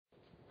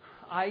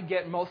I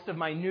get most of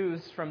my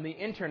news from the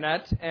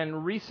internet,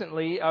 and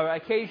recently,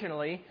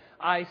 occasionally,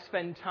 I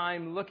spend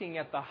time looking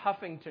at the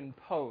Huffington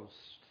Post.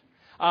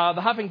 The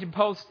Huffington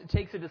Post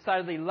takes a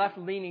decidedly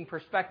left-leaning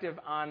perspective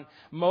on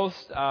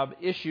most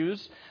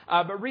issues,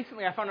 but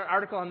recently I found an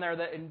article in there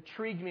that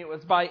intrigued me. It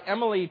was by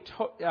Emily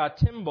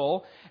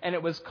Timble, and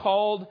it was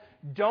called,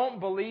 "Don't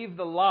Believe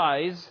the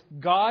Lies,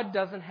 God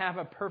Doesn't Have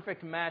a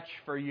Perfect Match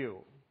for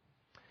You."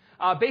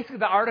 Basically,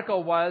 the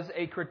article was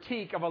a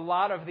critique of a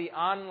lot of the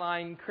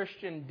online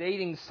Christian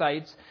dating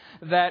sites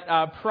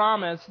that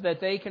promise that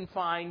they can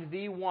find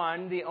the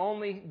one, the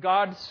only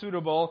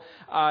God-suitable,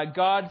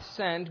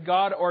 God-sent,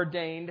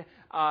 God-ordained,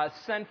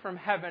 sent from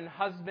heaven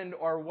husband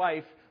or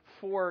wife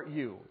for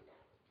you.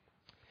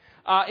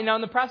 In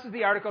the process of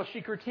the article,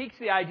 she critiques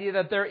the idea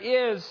that there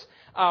is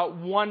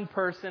one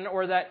person,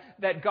 or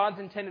that God's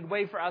intended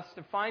way for us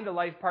to find a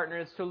life partner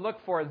is to look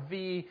for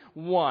the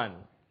one.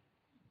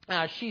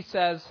 She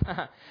says,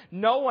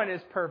 no one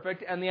is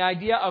perfect, and the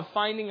idea of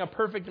finding a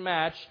perfect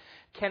match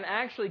can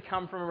actually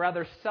come from a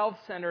rather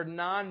self-centered,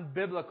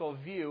 non-biblical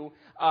view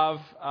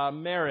of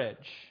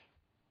marriage.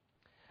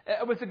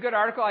 It was a good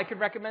article. I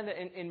could recommend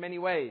it in many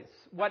ways.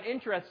 What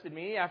interested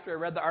me after I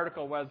read the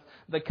article was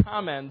the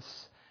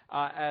comments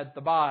at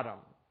the bottom.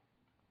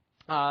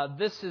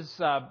 This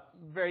is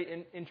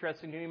very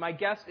interesting to me. My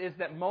guess is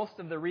that most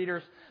of the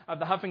readers of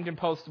the Huffington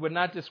Post would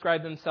not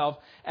describe themselves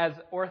as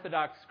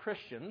Orthodox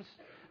Christians.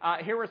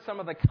 Here were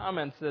some of the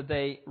comments that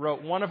they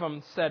wrote. One of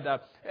them said,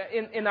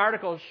 in the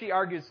article, she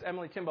argues,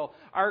 Emily Timble,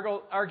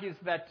 argues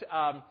that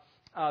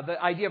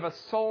the idea of a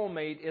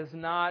soulmate is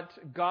not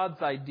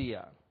God's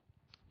idea.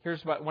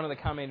 Here's what one of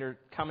the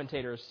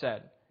commentators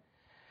said.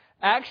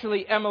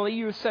 Actually, Emily,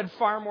 you said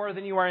far more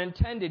than you are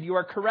intended. You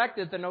are correct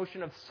that the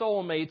notion of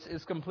soulmates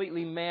is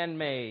completely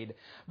man-made.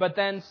 But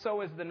then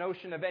so is the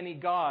notion of any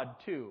God,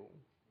 too.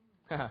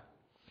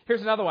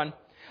 Here's another one.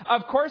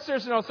 Of course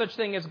there's no such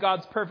thing as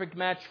God's perfect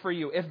match for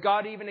you. If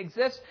God even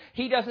exists,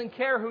 He doesn't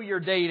care who you're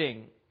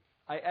dating.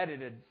 I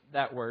edited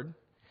that word.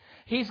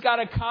 He's got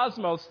a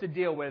cosmos to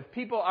deal with.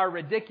 People are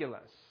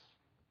ridiculous.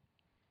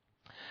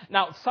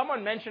 Now,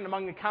 someone mentioned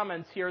among the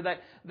comments here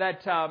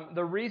that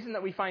the reason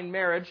that we find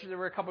marriage, there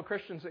were a couple of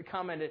Christians that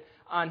commented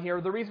on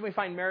here, the reason we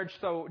find marriage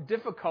so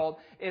difficult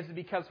is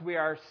because we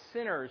are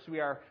sinners.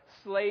 We are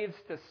slaves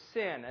to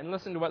sin. And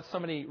listen to what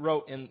somebody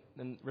wrote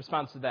in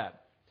response to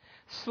that.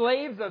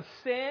 Slaves of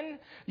sin,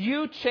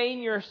 you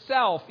chain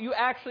yourself. You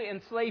actually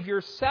enslave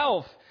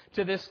yourself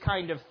to this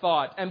kind of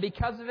thought. And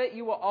because of it,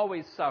 you will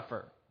always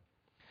suffer.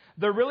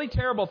 The really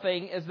terrible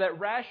thing is that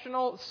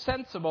rational,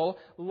 sensible,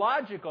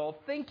 logical,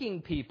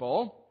 thinking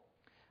people,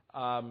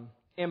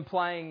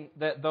 implying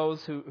that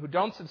those who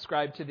don't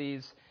subscribe to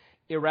these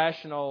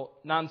irrational,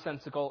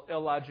 nonsensical,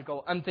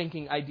 illogical,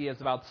 unthinking ideas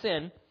about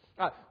sin,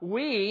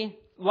 we,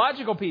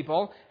 logical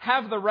people,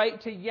 have the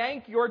right to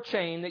yank your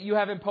chain that you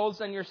have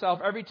imposed on yourself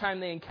every time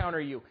they encounter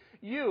you.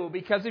 You,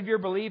 because of your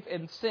belief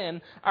in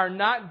sin, are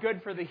not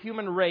good for the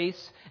human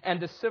race and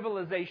the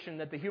civilization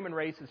that the human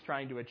race is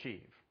trying to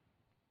achieve.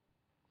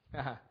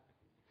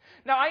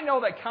 Now, I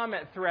know that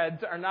comment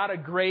threads are not a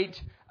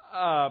great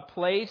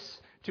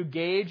place to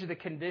gauge the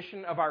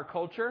condition of our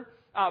culture,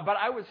 but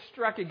I was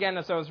struck again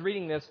as I was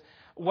reading this,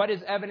 what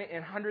is evident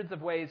in hundreds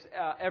of ways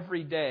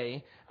every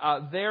day.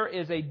 There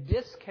is a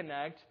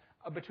disconnect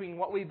between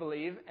what we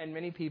believe and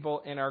many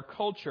people in our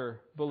culture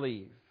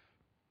believe.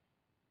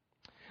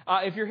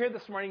 If you're here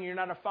this morning and you're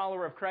not a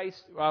follower of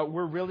Christ,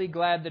 we're really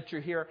glad that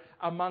you're here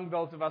among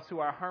those of us who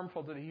are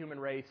harmful to the human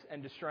race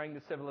and destroying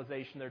the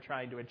civilization they're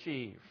trying to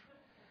achieve.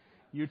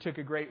 You took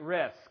a great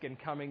risk in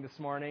coming this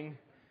morning,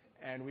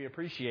 and we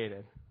appreciate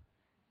it.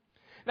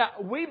 Now,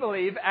 we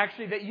believe,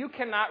 actually, that you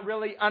cannot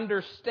really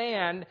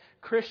understand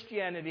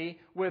Christianity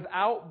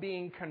without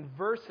being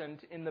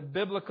conversant in the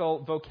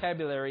biblical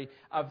vocabulary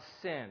of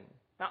sin.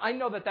 Now, I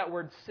know that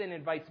word sin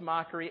invites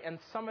mockery, and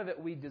some of it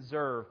we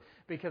deserve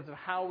because of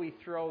how we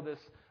throw this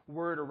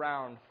word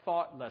around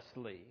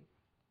thoughtlessly.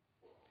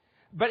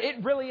 But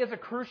it really is a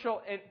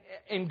crucial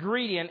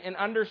ingredient in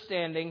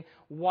understanding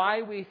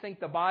why we think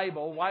the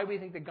Bible, why we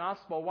think the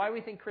gospel, why we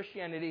think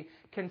Christianity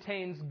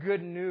contains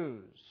good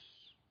news.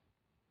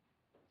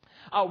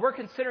 We're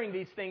considering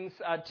these things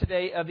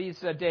today, these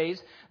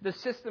days, the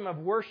system of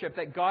worship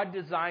that God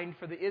designed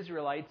for the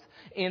Israelites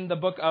in the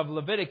book of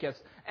Leviticus.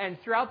 And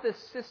throughout this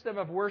system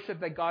of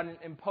worship that God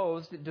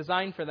imposed,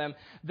 designed for them,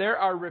 there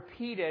are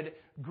repeated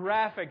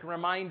graphic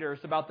reminders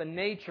about the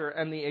nature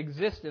and the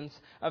existence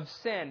of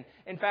sin.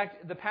 In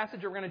fact, the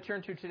passage we're going to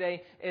turn to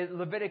today,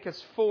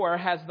 Leviticus 4,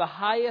 has the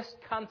highest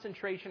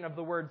concentration of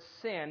the word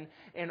sin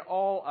in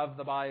all of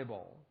the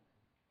Bible.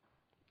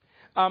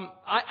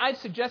 I've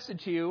suggested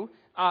to you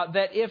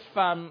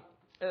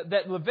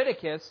that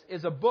Leviticus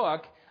is a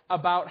book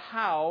about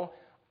how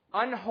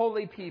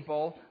unholy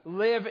people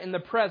live in the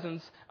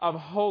presence of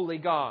holy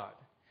God.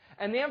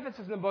 And the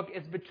emphasis in the book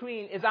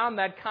is on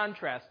that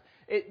contrast.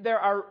 There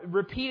are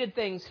repeated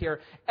things here.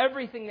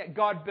 Everything that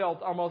God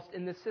built almost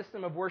in this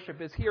system of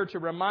worship is here to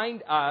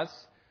remind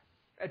us,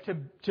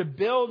 to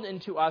build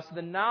into us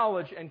the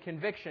knowledge and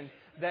conviction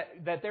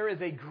that there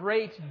is a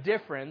great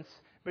difference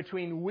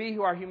between we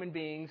who are human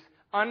beings,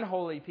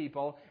 unholy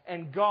people,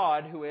 and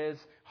God who is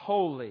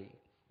holy.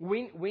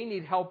 We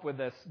need help with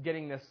this,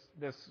 getting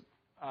this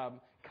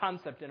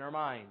concept in our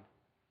mind.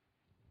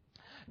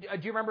 Do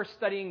you remember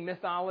studying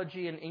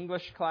mythology in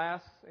English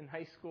class in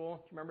high school?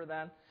 Do you remember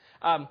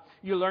that?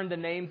 You learned the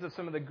names of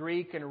some of the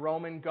Greek and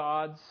Roman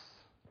gods.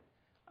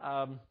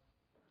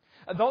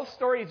 Those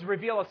stories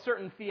reveal a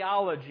certain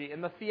theology,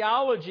 and the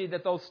theology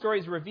that those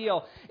stories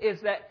reveal is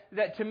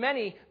that to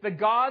many, the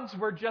gods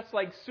were just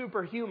like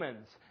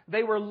superhumans.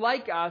 They were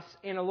like us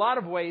in a lot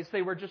of ways.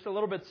 They were just a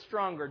little bit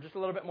stronger, just a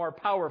little bit more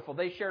powerful.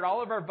 They shared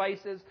all of our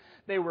vices.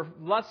 They were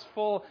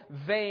lustful,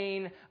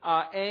 vain,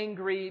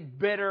 angry,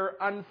 bitter,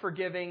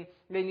 unforgiving.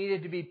 They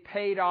needed to be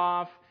paid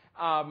off.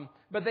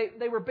 But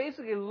they were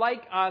basically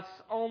like us,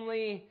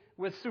 only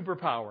with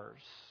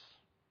superpowers.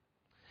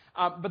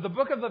 But the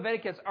book of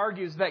Leviticus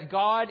argues that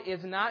God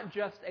is not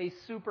just a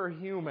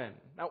superhuman.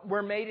 Now,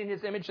 we're made in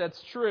His image,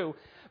 that's true,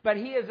 but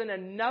He is in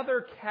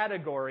another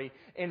category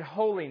in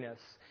holiness,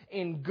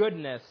 in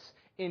goodness,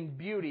 in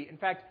beauty. In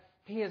fact,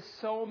 He is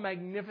so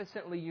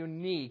magnificently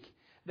unique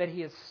that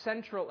He is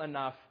central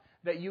enough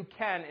that you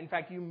can, in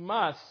fact, you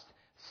must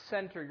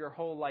center your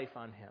whole life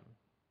on Him.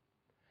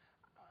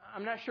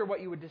 I'm not sure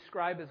what you would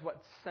describe as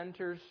what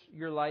centers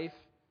your life.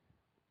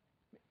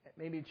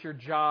 Maybe it's your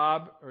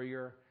job or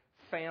your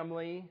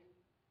family,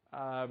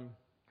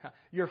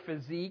 your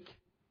physique,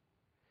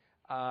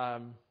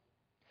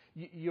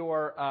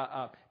 your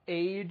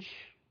age.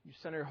 You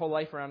center your whole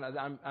life around,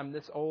 I'm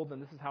this old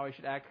and this is how I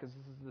should act because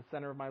this is the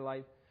center of my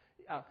life.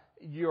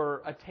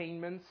 Your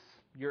attainments,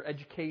 your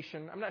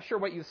education. I'm not sure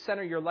what you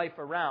center your life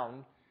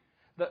around.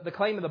 The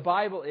claim of the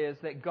Bible is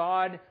that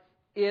God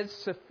is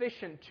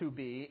sufficient to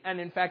be, and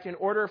in fact, in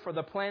order for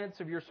the planets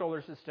of your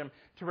solar system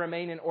to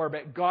remain in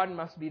orbit, God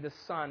must be the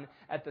sun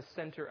at the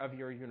center of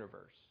your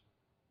universe.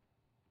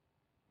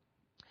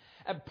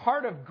 And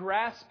part of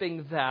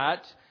grasping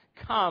that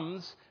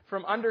comes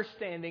from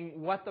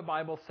understanding what the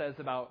Bible says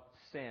about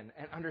sin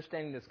and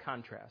understanding this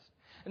contrast.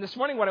 And this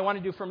morning what I want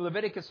to do from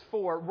Leviticus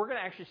 4, we're going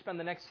to actually spend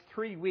the next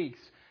 3 weeks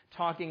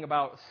talking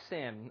about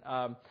sin.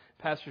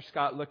 Pastor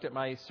Scott looked at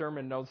my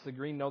sermon notes, the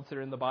green notes that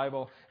are in the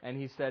Bible, and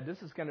he said,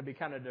 this is going to be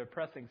kind of a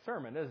depressing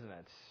sermon, isn't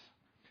it?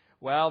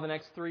 Well, the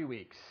next 3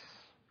 weeks,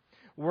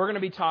 we're going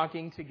to be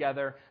talking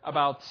together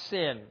about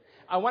sin.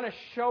 I want to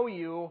show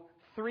you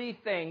 3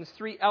 things,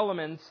 3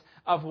 elements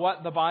of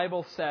what the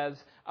Bible says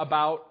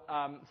about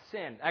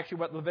sin. Actually,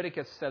 what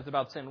Leviticus says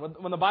about sin.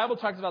 When the Bible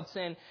talks about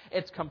sin,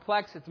 it's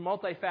complex, it's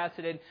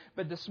multifaceted.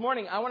 But this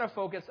morning, I want to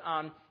focus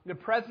on the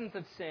presence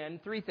of sin.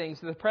 3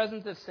 things: the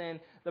presence of sin,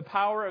 the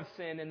power of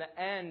sin, and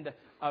the end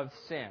of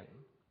sin.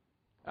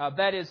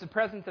 That is, the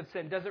presence of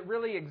sin. Does it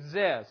really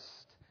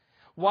exist?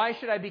 Why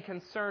should I be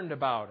concerned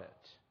about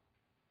it?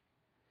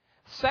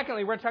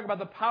 Secondly, we're going to talk about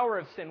the power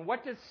of sin.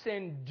 What does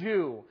sin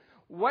do?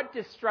 What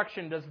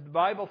destruction does the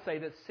Bible say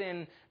that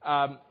sin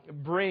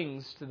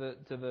brings to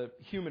the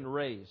human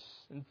race?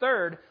 And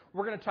third,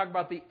 we're going to talk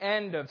about the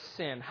end of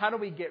sin. How do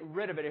we get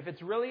rid of it? If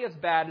it's really as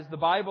bad as the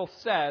Bible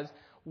says,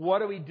 what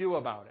do we do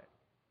about it?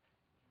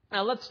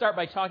 Now let's start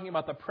by talking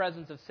about the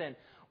presence of sin.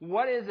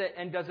 What is it,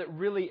 and does it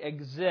really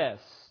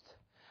exist?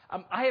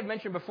 I have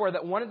mentioned before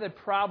that one of the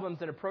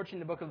problems in approaching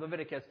the book of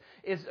Leviticus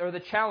or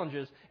the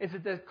challenges, is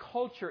that the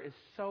culture is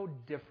so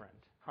different.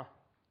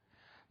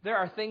 There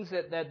are things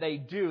that they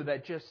do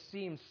that just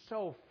seem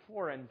so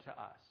foreign to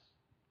us.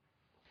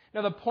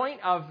 Now, the point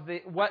of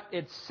what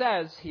it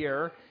says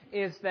here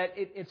is that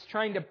it's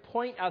trying to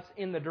point us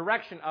in the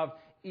direction of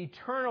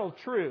eternal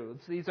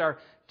truths. These are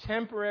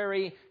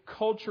temporary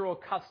cultural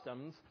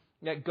customs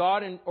that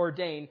God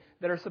ordained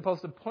that are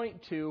supposed to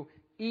point to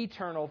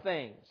eternal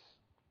things.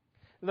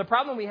 The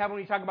problem we have when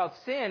we talk about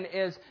sin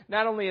is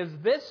not only is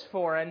this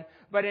foreign,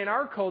 but in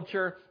our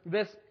culture,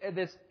 this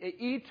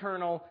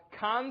eternal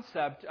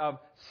concept of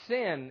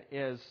sin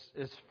is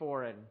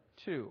foreign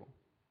too.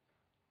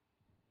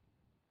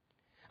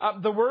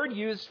 The word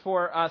used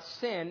for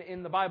sin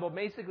in the Bible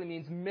basically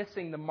means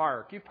missing the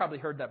mark. You've probably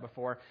heard that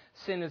before.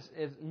 Sin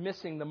is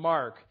missing the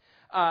mark.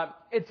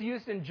 It's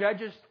used in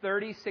Judges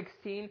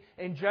 30:16.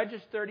 In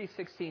Judges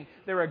 30:16,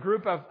 there were a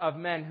group of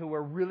men who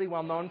were really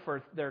well known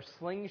for their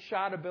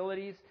slingshot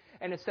abilities.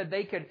 And it said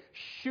they could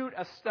shoot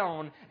a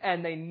stone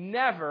and they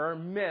never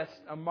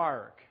missed a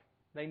mark.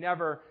 They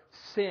never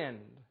sinned.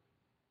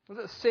 That's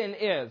what sin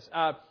is.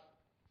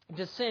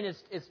 To sin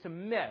is to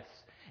miss.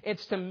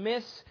 It's to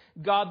miss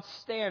God's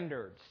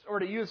standards. Or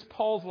to use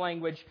Paul's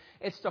language,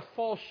 it's to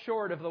fall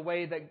short of the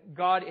way that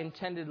God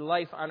intended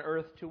life on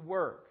earth to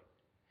work.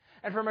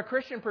 And from a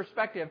Christian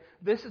perspective,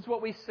 this is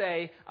what we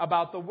say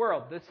about the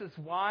world. This is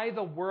why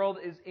the world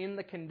is in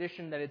the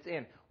condition that it's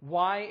in.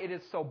 Why it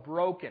is so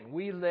broken.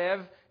 We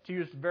live, to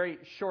use very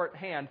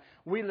shorthand,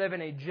 we live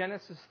in a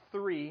Genesis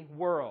 3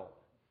 world.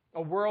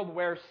 A world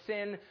where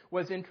sin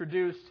was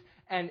introduced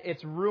and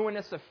its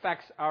ruinous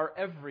effects are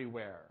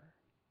everywhere.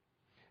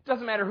 It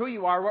doesn't matter who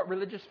you are, what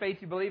religious faith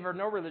you believe or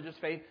no religious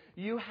faith,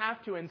 you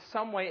have to in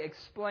some way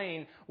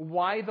explain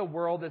why the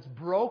world is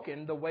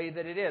broken the way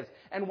that it is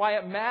and why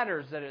it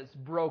matters that it's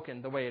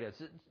broken the way it is.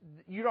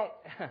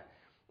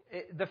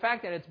 The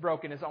fact that it's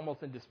broken is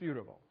almost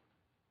indisputable.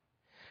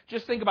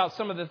 Just think about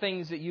some of the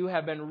things that you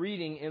have been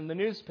reading in the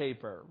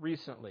newspaper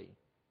recently.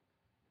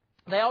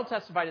 They all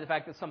testify to the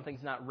fact that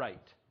something's not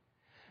right.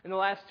 In the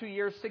last 2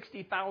 years,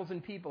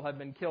 60,000 people have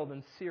been killed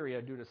in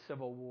Syria due to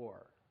civil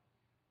war.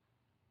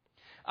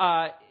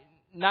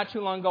 Not too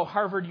long ago,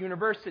 Harvard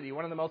University,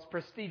 one of the most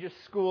prestigious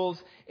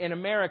schools in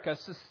America,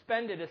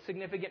 suspended a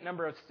significant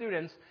number of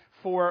students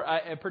for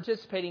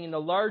participating in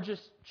the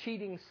largest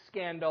cheating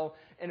scandal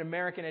in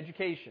American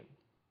education.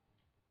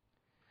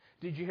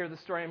 Did you hear the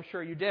story? I'm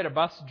sure you did. A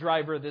bus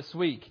driver this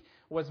week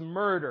was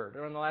murdered,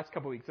 or in the last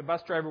couple of weeks. A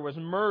bus driver was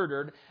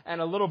murdered,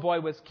 and a little boy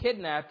was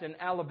kidnapped in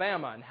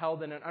Alabama and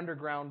held in an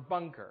underground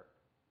bunker.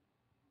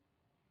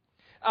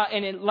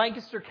 And in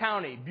Lancaster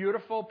County,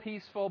 beautiful,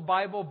 peaceful,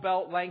 Bible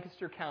Belt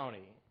Lancaster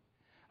County,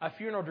 a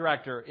funeral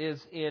director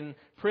is in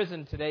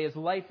prison today. His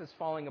life is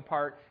falling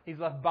apart. He's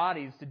left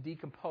bodies to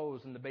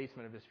decompose in the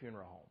basement of his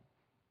funeral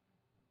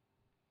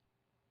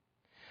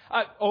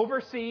home.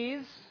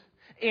 Overseas,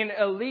 in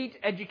elite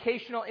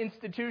educational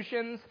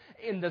institutions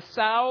in the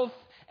South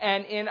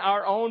and in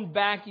our own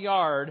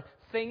backyard,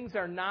 things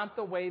are not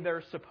the way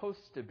they're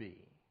supposed to be.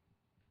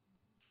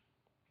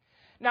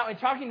 Now, in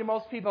talking to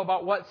most people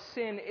about what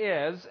sin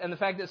is and the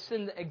fact that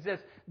sin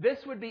exists,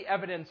 this would be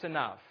evidence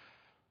enough.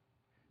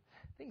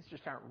 Things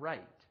just aren't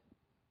right.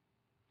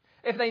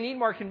 If they need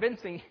more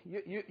convincing,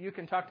 you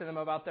can talk to them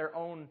about their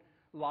own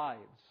lives.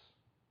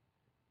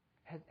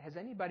 Has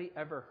anybody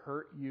ever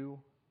hurt you?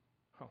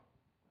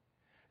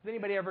 Has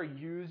anybody ever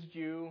used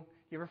you?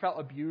 You ever felt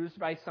abused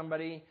by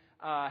somebody?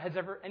 Has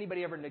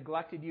anybody ever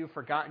neglected you,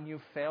 forgotten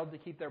you, failed to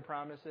keep their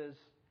promises?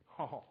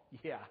 Oh,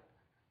 yeah.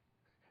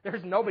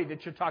 There's nobody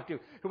that you talk to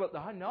who will,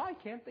 no, I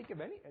can't think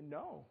of any.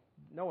 No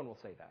one will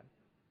say that.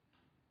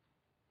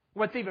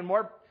 What's even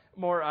more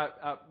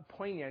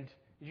poignant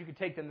is you could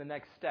take them the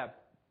next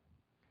step.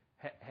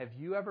 Have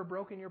you ever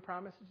broken your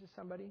promises to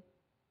somebody?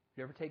 Have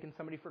you ever taken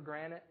somebody for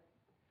granted?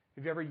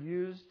 Have you ever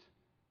used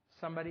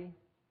somebody?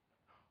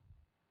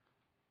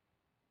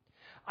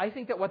 I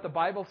think that what the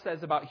Bible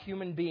says about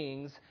human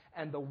beings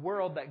and the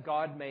world that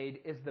God made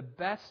is the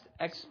best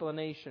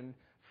explanation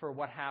for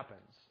what happens.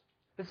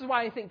 This is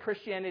why I think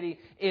Christianity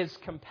is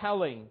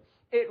compelling.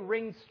 It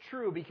rings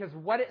true because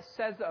what it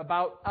says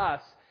about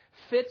us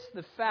fits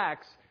the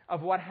facts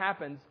of what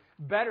happens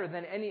better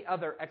than any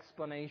other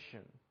explanation.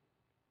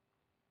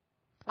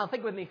 Now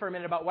think with me for a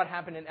minute about what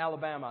happened in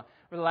Alabama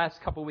for the last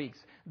couple weeks.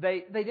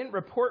 They didn't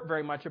report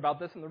very much about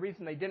this, and the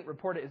reason they didn't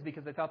report it is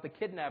because they thought the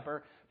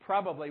kidnapper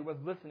probably was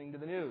listening to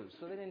the news.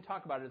 So they didn't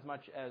talk about it as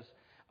much as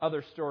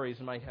other stories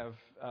might have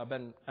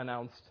been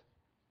announced.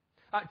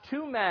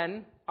 2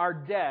 men are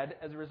dead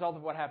as a result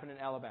of what happened in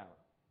Alabama.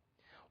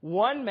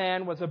 One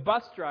man was a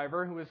bus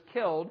driver who was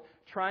killed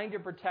trying to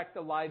protect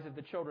the lives of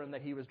the children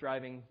that he was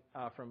driving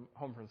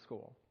home from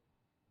school.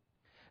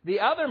 The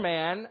other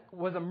man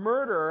was a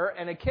murderer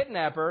and a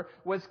kidnapper,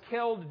 was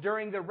killed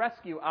during the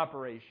rescue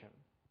operation.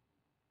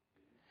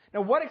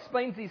 Now, what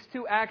explains these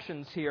 2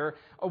 actions here?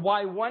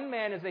 Why one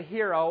man is a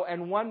hero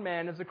and one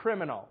man is a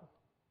criminal?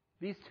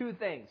 These 2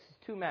 things,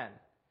 2 men.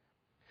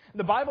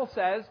 The Bible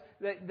says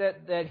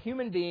that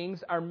human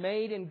beings are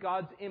made in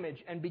God's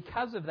image, and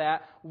because of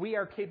that, we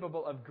are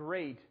capable of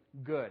great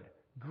good,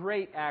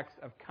 great acts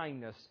of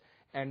kindness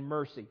and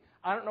mercy.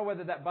 I don't know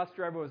whether that bus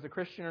driver was a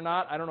Christian or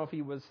not. I don't know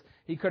if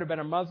he could have been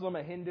a Muslim,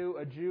 a Hindu,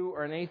 a Jew,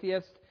 or an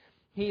atheist.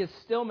 He is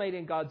still made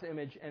in God's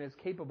image and is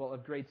capable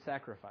of great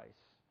sacrifice.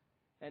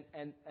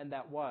 And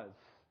that was.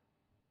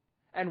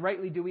 And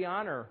rightly do we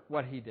honor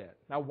what he did.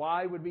 Now,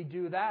 why would we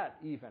do that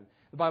even?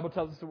 The Bible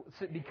tells us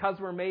because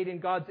we're made in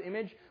God's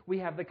image, we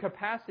have the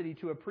capacity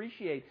to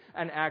appreciate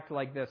an act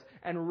like this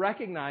and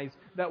recognize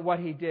that what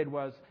he did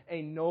was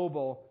a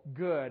noble,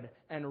 good,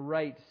 and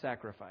right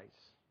sacrifice.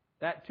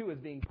 That too is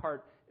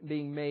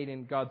being made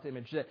in God's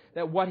image.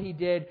 That what he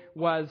did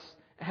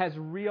has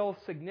real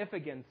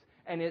significance,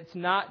 and it's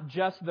not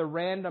just the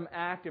random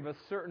act of a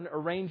certain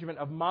arrangement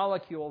of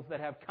molecules that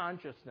have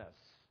consciousness,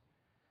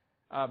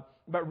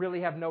 but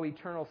really have no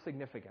eternal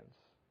significance.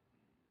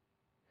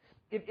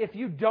 If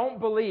you don't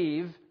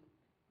believe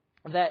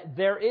that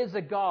there is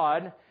a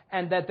God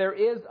and that there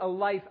is a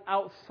life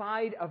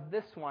outside of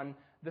this one,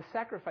 the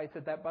sacrifice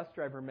that bus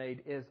driver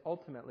made is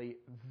ultimately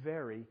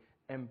very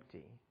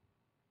empty.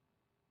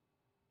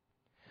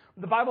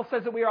 The Bible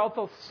says that we are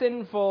also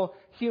sinful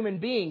human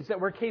beings, that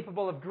we're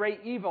capable of great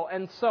evil.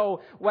 And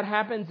so what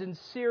happens in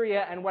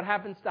Syria and what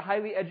happens to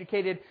highly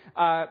educated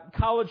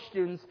college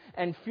students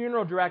and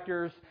funeral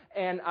directors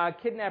and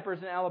kidnappers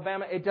in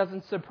Alabama, it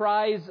doesn't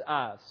surprise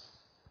us.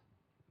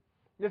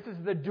 This is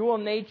the dual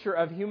nature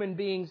of human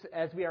beings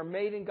as we are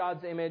made in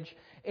God's image,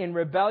 in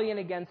rebellion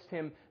against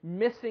Him,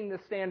 missing the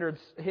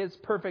standards, His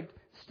perfect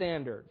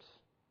standards.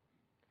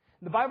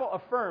 The Bible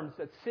affirms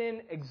that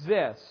sin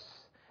exists,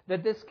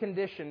 that this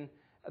condition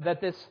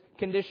that this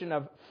condition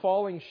of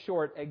falling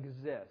short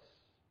exists.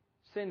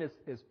 Sin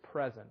is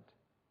present.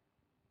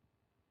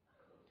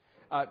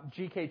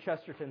 G.K.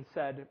 Chesterton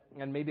said,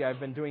 and maybe I've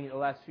been doing it the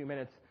last few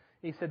minutes,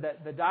 he said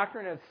that the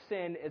doctrine of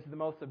sin is the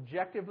most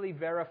objectively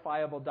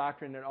verifiable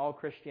doctrine in all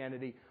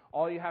Christianity.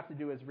 All you have to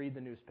do is read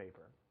the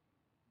newspaper.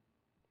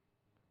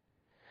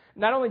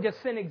 Not only does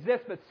sin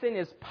exist, but sin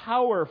is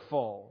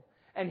powerful.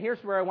 And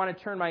here's where I want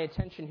to turn my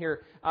attention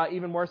here,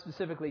 even more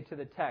specifically to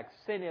the text.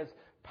 Sin is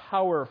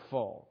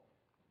powerful.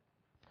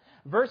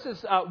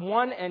 Verses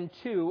 1 and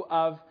 2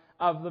 of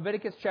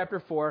Leviticus chapter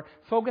 4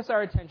 focus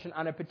our attention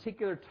on a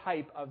particular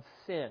type of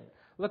sin.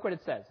 Look what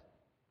it says.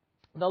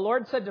 The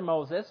Lord said to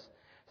Moses,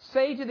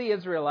 "Say to the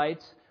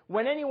Israelites,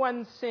 when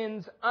anyone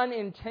sins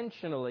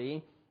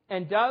unintentionally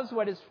and does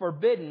what is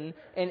forbidden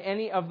in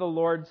any of the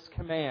Lord's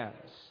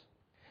commands."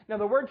 Now,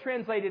 the word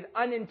translated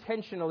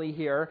unintentionally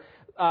here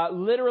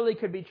literally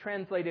could be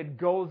translated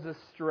goes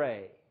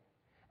astray.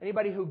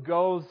 Anybody who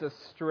goes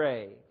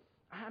astray.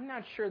 I'm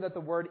not sure that the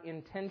word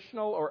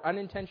intentional or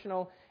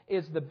unintentional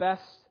is the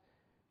best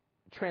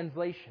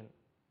translation,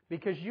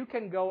 because you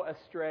can go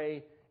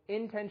astray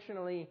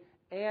intentionally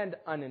and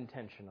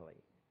unintentionally.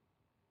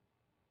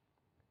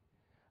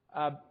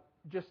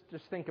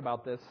 Just think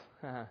about this.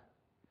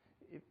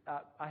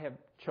 I have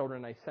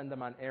children. I send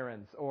them on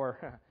errands.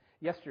 Or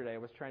yesterday I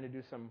was trying to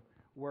do some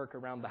work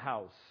around the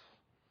house.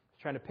 I was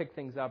trying to pick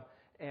things up,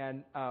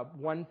 and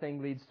one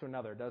thing leads to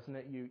another, doesn't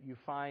it? You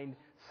find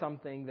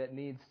something that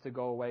needs to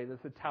go away. There's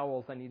the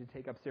towels I need to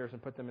take upstairs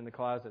and put them in the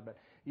closet. But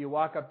you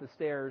walk up the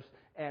stairs,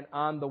 and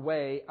on the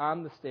way,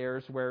 on the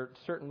stairs, where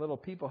certain little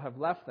people have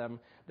left them,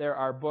 there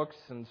are books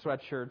and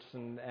sweatshirts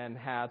and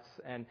hats.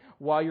 And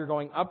while you're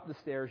going up the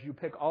stairs, you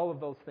pick all of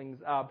those things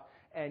up,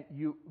 and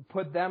you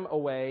put them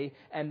away,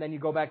 and then you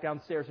go back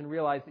downstairs and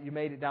realize that you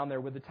made it down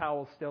there with the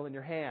towel still in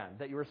your hand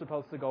that you were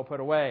supposed to go put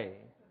away.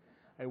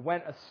 I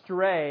went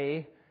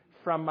astray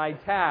from my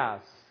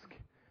task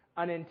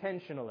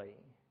unintentionally.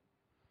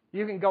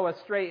 You can go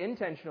astray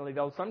intentionally,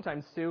 though.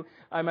 Sometimes, too,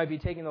 I might be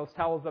taking those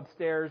towels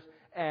upstairs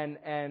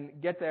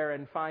and get there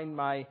and find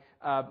my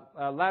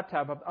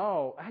laptop up.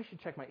 Oh, I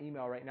should check my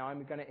email right now.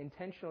 I'm going to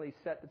intentionally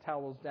set the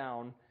towels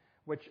down,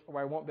 where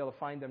I won't be able to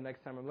find them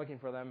next time I'm looking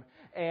for them,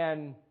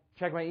 and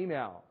check my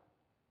email.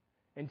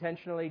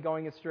 Intentionally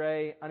going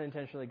astray,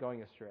 unintentionally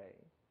going astray.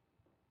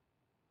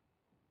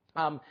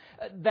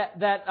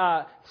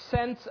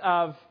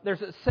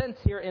 There's a sense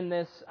here in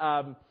this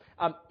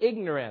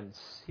ignorance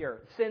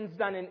here. Sins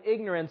done in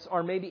ignorance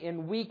or maybe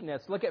in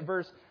weakness. Look at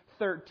verse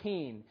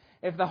 13.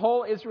 If the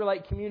whole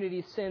Israelite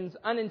community sins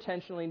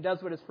unintentionally and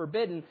does what is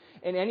forbidden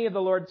in any of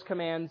the Lord's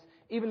commands,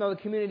 even though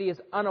the community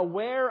is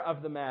unaware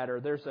of the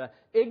matter, there's a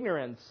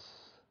ignorance,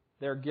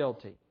 they're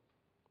guilty.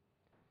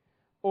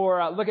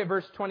 Or look at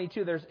verse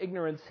 22, there's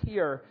ignorance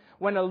here.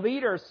 When a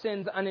leader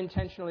sins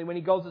unintentionally, when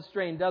he goes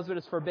astray and does what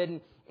is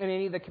forbidden in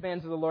any of the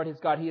commands of the Lord his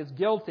God, he is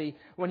guilty.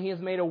 When he is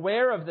made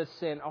aware of this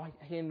sin, I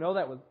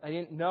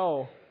didn't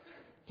know.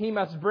 He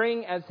must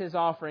bring as his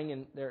offering,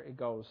 and there it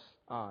goes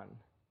on.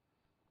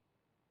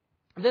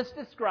 This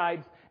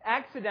describes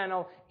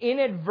accidental,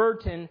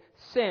 inadvertent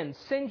sins.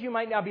 Sins you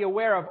might not be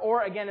aware of,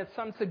 or again, as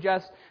some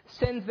suggest,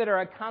 sins that are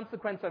a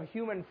consequence of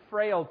human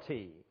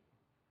frailty.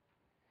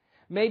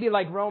 Maybe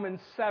like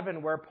Romans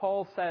 7, where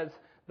Paul says,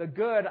 the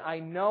good I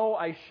know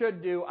I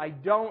should do, I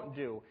don't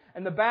do.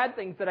 And the bad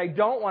things that I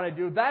don't want to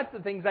do, that's the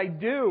things I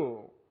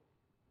do.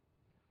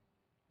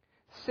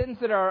 Sins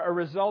that are a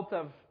result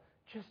of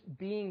just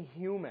being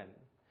human.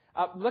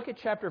 Look at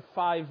chapter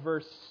 5,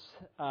 verse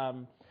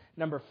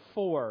number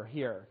 4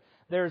 here.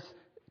 There's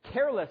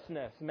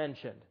carelessness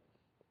mentioned.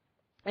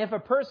 If a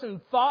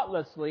person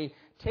thoughtlessly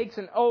takes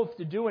an oath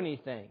to do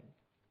anything,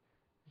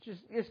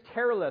 it's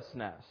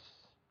carelessness.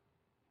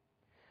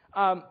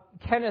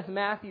 Kenneth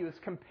Matthews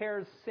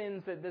compares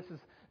sins that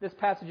this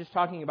passage is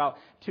talking about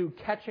to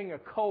catching a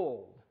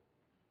cold.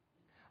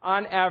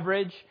 On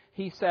average,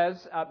 he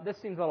says, this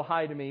seems a little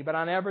high to me, but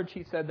on average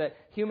he said that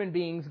human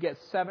beings get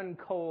 7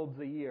 colds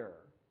a year.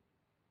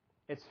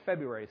 It's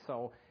February,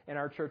 so in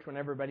our church when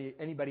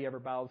anybody ever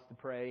bows to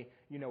pray,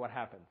 you know what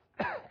happens.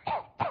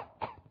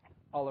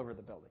 All over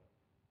the building.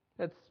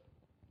 That's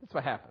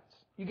what happens.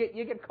 You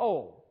get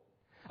cold.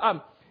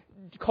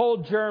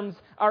 Cold germs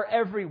are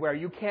everywhere.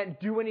 You can't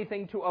do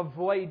anything to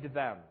avoid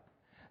them.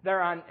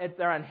 They're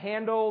on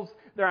handles.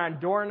 They're on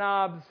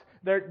doorknobs.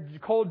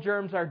 Cold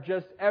germs are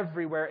just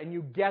everywhere, and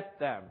you get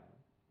them.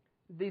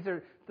 These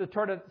are the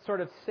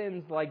sort of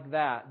sins like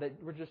that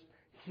we're just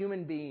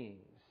human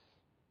beings.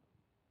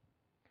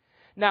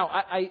 Now,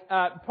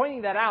 I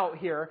pointing that out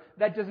here,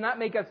 that does not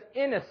make us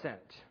innocent.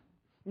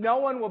 No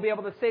one will be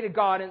able to say to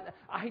God, and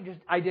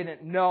I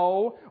didn't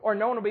know, or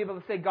no one will be able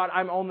to say, God,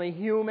 I'm only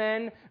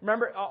human.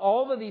 Remember,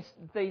 all of these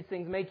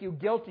things make you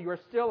guilty. You are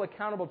still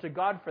accountable to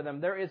God for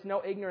them. There is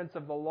no ignorance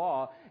of the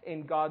law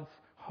in God's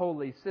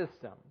holy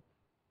system.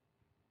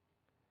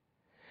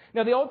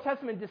 Now, the Old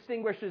Testament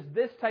distinguishes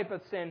this type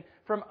of sin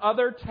from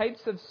other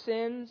types of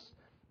sins.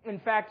 In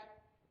fact,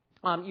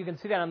 You can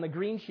see that on the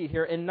green sheet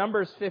here in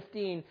Numbers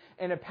 15,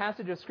 in a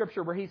passage of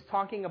Scripture where he's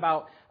talking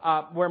about,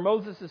 where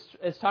Moses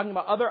is talking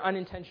about other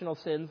unintentional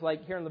sins,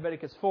 like here in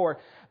Leviticus 4.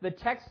 The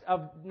text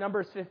of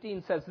Numbers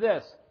 15 says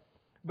this: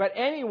 "But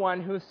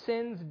anyone who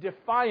sins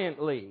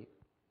defiantly,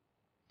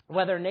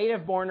 whether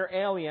native-born or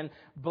alien,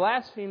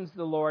 blasphemes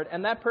the Lord,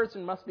 and that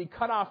person must be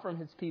cut off from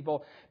his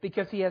people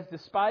because he has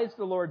despised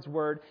the Lord's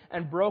word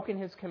and broken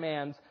his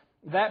commands.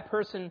 That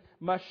person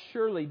must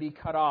surely be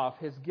cut off.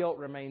 His guilt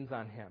remains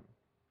on him."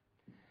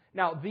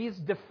 Now, these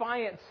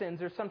defiant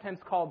sins are sometimes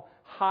called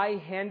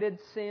high-handed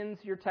sins.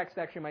 Your text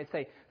actually might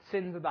say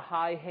sins of the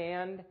high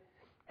hand.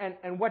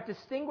 And what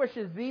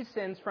distinguishes these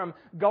sins from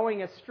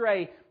going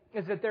astray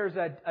is that there's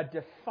a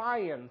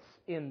defiance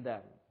in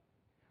them.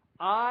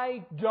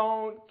 I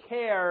don't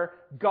care,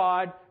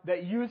 God,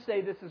 that you say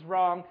this is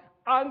wrong.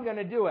 I'm going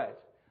to do it.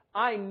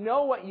 I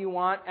know what you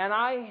want, and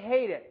I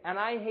hate it, and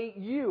I hate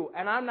you,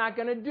 and I'm not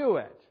going to do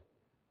it.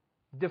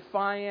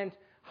 Defiant,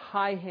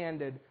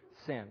 high-handed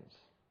sins.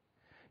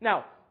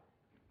 Now,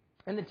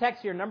 in the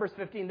text here, Numbers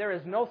 15, there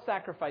is no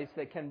sacrifice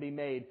that can be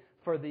made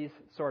for these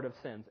sort of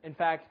sins. In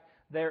fact,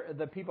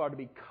 the people are to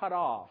be cut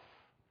off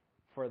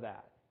for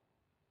that.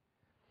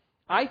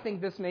 I think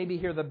this may be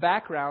here the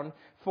background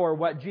for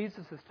what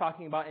Jesus is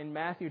talking about in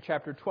Matthew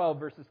chapter 12,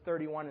 verses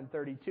 31 and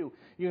 32.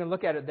 You can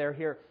look at it there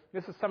here.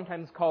 This is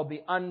sometimes called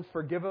the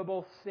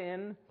unforgivable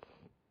sin.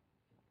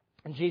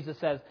 And Jesus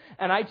says,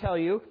 "And I tell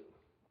you,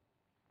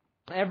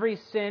 every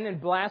sin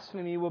and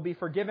blasphemy will be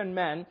forgiven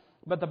men,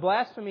 but the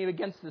blasphemy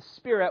against the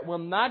Spirit will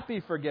not be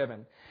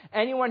forgiven.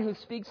 Anyone who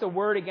speaks a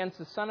word against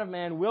the Son of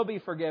Man will be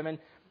forgiven,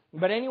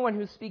 but anyone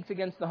who speaks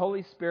against the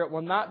Holy Spirit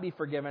will not be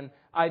forgiven,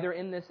 either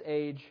in this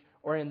age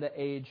or in the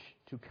age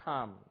to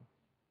come."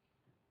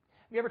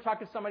 Have you ever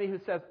talked to somebody who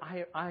says,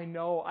 I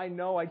know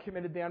I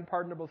committed the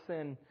unpardonable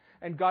sin,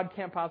 and God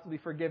can't possibly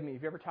forgive me?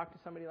 Have you ever talked to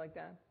somebody like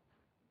that?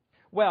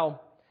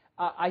 Well,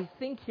 I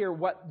think here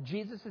what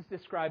Jesus is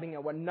describing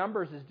and what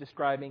Numbers is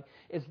describing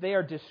is they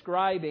are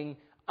describing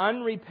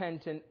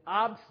unrepentant,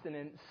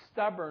 obstinate,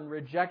 stubborn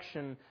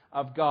rejection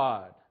of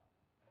God.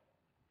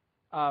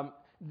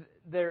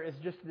 There is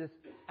just this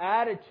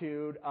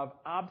attitude of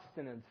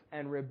obstinance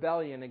and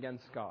rebellion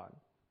against God,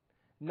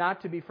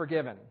 not to be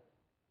forgiven.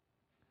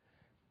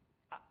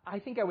 I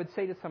think I would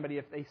say to somebody,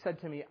 if they said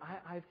to me,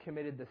 I've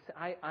committed this,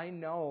 I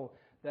know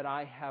that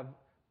I have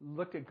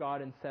looked at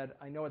God and said,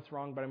 I know it's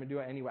wrong, but I'm going to do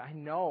it anyway. I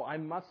know I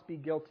must be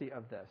guilty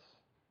of this.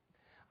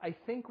 I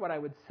think what I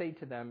would say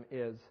to them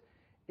is,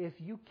 if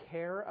you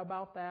care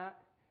about that,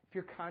 if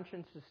your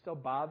conscience is still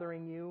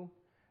bothering you,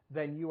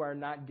 then you are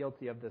not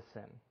guilty of this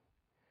sin.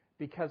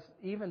 Because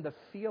even the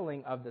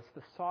feeling of this,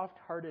 the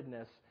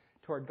soft-heartedness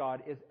toward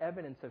God, is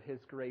evidence of His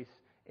grace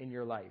in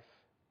your life.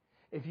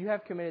 If you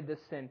have committed this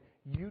sin,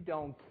 you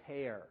don't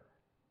care.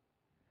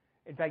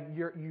 In fact,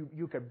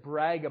 you could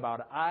brag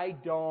about it. I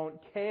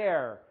don't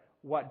care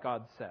what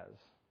God says.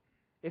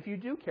 If you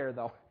do care,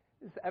 though,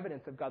 it's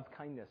evidence of God's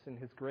kindness and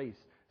His grace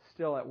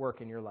still at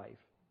work in your life.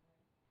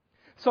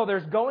 So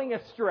there's going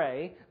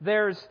astray,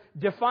 there's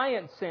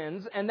defiant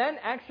sins, and then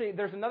actually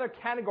there's another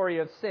category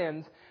of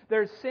sins.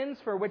 There's sins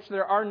for which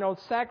there are no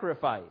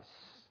sacrifice.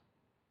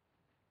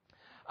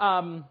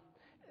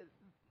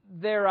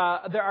 There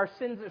are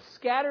sins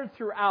scattered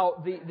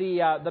throughout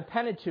the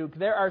Pentateuch.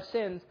 There are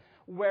sins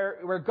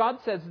where God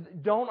says,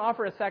 don't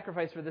offer a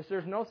sacrifice for this.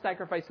 There's no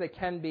sacrifice that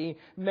can be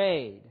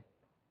made.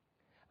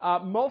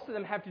 Most of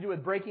them have to do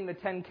with breaking the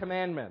Ten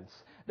Commandments.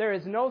 There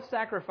is no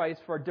sacrifice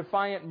for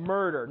defiant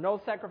murder,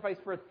 no sacrifice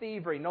for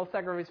thievery, no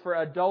sacrifice for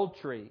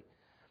adultery.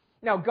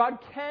 Now, God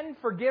can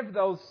forgive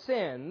those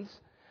sins.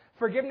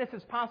 Forgiveness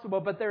is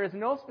possible, but there is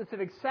no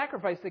specific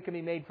sacrifice that can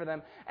be made for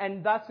them,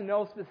 and thus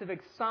no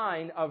specific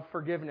sign of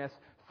forgiveness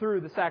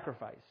through the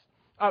sacrifice.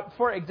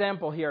 For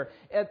example here,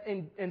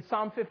 in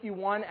Psalm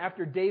 51,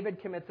 after David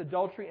commits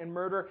adultery and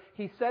murder,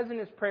 he says in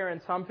his prayer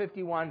in Psalm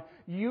 51,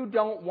 you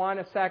don't want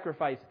a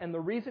sacrifice. And the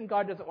reason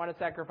God doesn't want a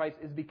sacrifice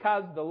is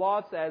because the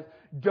law says,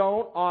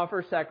 don't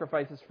offer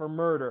sacrifices for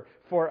murder,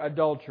 for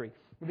adultery.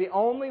 The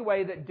only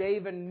way that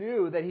David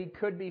knew that he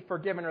could be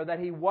forgiven or that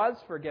he was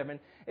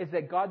forgiven is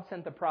that God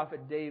sent the prophet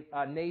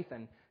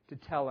Nathan to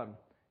tell him,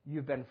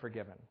 you've been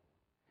forgiven.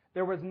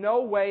 There was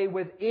no way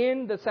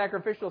within the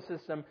sacrificial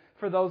system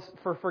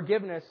for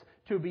forgiveness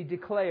to be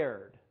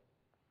declared.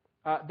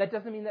 That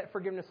doesn't mean that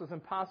forgiveness was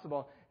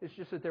impossible. It's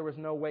just that there was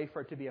no way for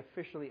it to be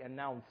officially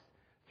announced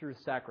through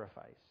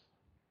sacrifice.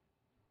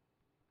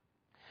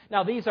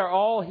 Now, these are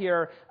all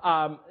here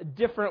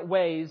different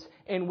ways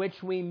in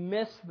which we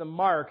miss the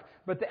mark.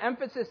 But the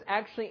emphasis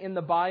actually in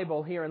the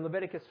Bible here in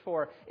Leviticus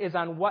 4 is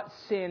on what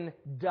sin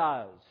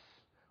does.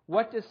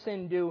 What does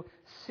sin do?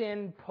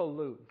 Sin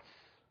pollutes.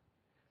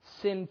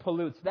 Sin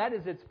pollutes. That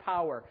is its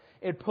power.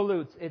 It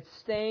pollutes. It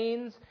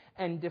stains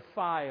and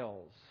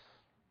defiles.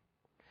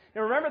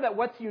 Now remember that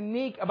what's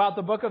unique about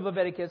the book of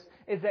Leviticus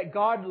is that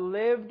God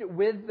lived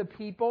with the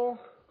people.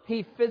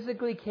 He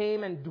physically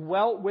came and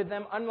dwelt with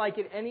them. Unlike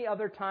at any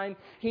other time,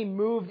 He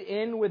moved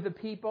in with the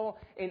people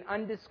in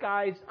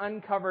undisguised,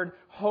 uncovered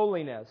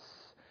holiness.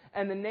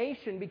 And the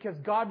nation, because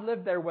God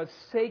lived there, was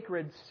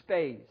sacred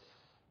space.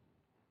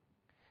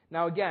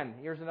 Now again,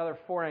 here's another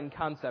foreign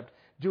concept.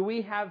 Do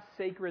we have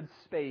sacred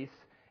space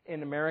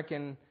in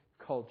American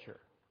culture?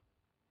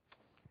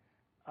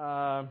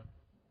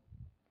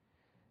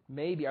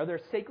 Maybe. Are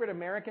there sacred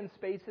American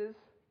spaces?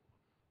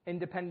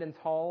 Independence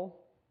Hall?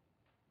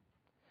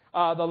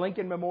 The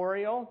Lincoln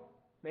Memorial?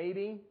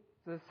 Maybe.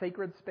 It's a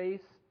sacred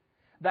space.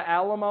 The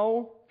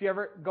Alamo. If you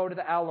ever go to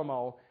the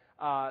Alamo,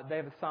 they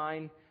have a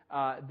sign.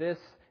 This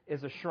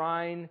is a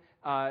shrine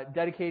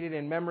dedicated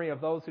in memory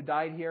of those who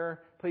died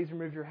here. Please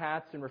remove your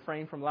hats and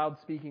refrain from loud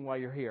speaking while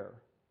you're here.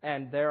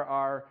 And there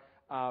are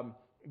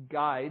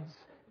guides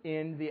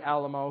in the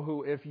Alamo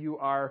who, if you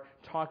are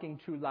talking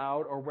too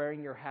loud or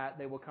wearing your hat,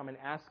 they will come and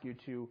ask you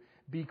to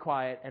be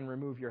quiet and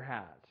remove your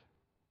hat.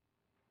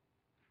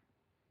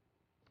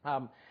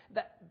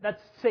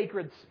 That's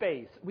sacred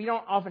space. We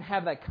don't often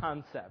have that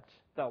concept,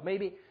 though.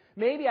 Maybe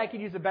I could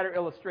use a better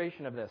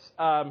illustration of this.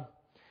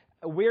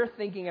 We're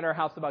thinking at our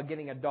house about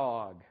getting a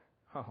dog.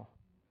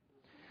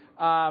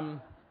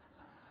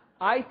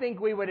 I think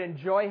we would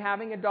enjoy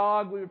having a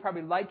dog. We would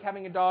probably like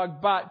having a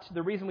dog, but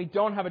the reason we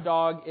don't have a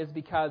dog is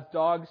because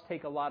dogs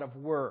take a lot of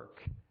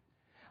work.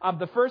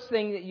 The first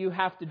thing that you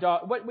have to do,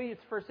 what's the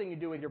first thing you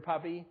do with your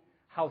puppy?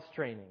 House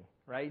training,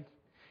 right? You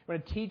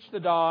want to teach the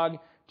dog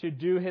to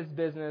do his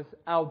business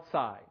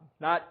outside,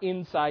 not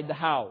inside the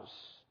house.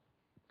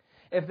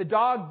 If the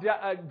dog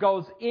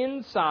goes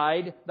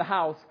inside the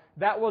house,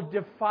 that will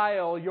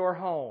defile your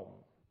home.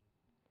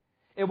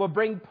 It will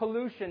bring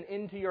pollution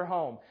into your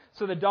home.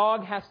 So the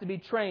dog has to be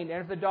trained.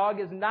 And if the dog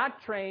is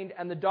not trained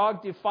and the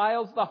dog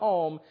defiles the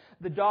home,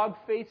 the dog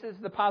faces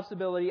the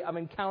possibility of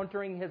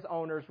encountering his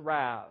owner's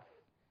wrath.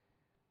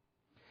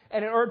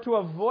 And in order to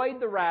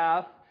avoid the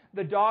wrath,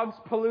 the dog's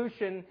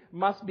pollution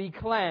must be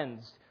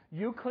cleansed.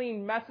 You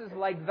clean messes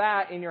like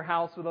that in your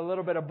house with a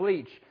little bit of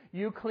bleach.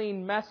 You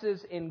clean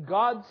messes in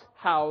God's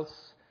house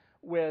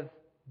with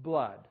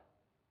blood.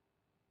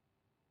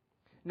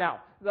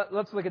 Now,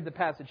 let's look at the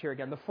passage here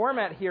again. The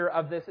format here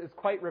of this is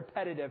quite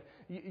repetitive.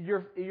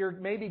 You're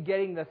maybe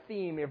getting the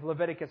theme of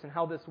Leviticus and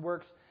how this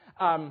works.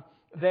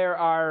 There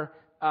are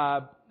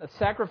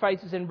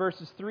sacrifices in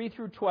verses 3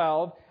 through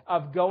 12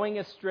 of going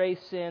astray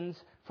sins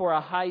for a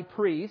high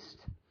priest.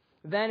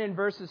 Then in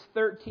verses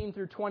 13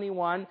 through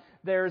 21,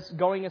 there's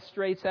going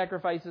astray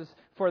sacrifices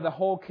for the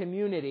whole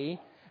community.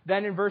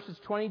 Then in verses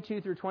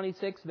 22 through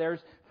 26, there's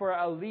for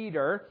a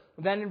leader.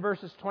 Then in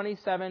verses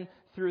 27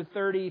 through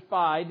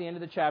 35, the end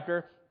of the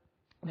chapter,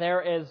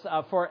 there is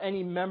for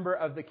any member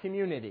of the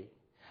community.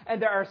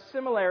 And there are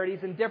similarities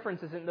and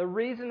differences. And the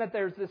reason that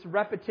there's this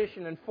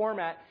repetition and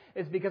format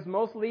is because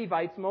most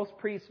Levites, most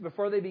priests,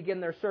 before they begin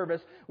their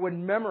service, would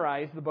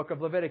memorize the book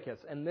of Leviticus.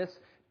 And this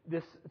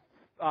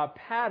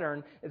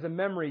pattern is a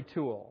memory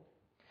tool.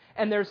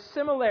 And there's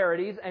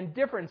similarities and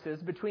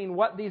differences between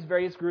what these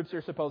various groups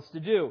are supposed to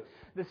do.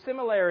 The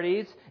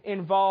similarities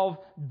involve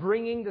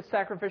bringing the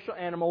sacrificial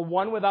animal,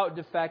 one without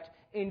defect,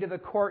 into the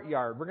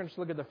courtyard. We're going to just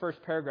look at the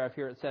first paragraph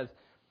here. It says,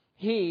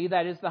 he,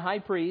 that is the high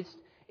priest,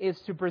 is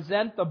to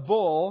present the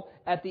bull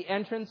at the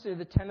entrance to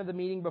the tent of the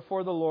meeting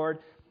before the Lord.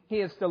 He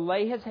is to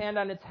lay his hand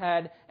on its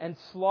head and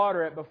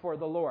slaughter it before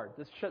the Lord.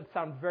 This should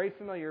sound very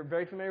familiar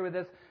with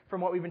this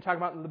from what we've been talking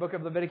about in the book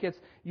of Leviticus.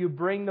 You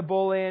bring the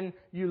bull in,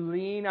 you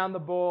lean on the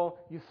bull,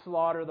 you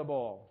slaughter the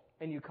bull,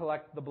 and you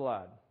collect the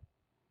blood.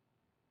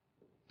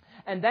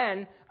 And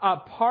then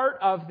part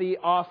of the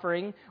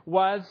offering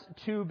was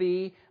to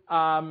be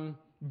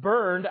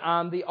burned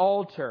on the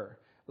altar.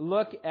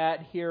 Look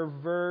at here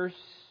verse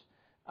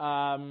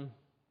 8.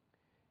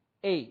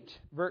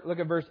 Look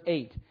at verse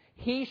 8.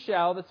 He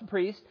shall, that's the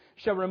priest,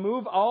 shall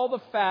remove all the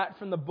fat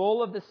from the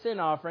bull of the sin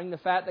offering, the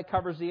fat that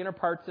covers the inner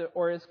parts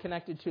or is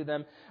connected to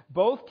them,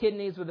 both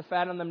kidneys with the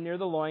fat on them near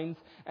the loins,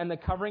 and the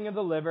covering of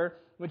the liver,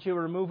 which he will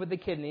remove with the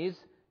kidneys,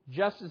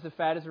 just as the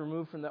fat is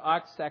removed from the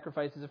ox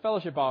sacrifice as a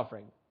fellowship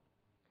offering.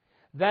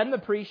 Then the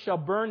priest shall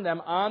burn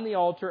them on the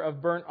altar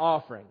of burnt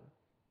offering.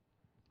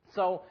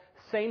 So,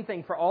 same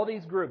thing for all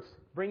these groups.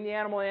 Bring the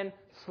animal in,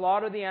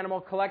 slaughter the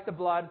animal, collect the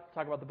blood.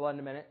 Talk about the blood in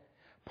a minute.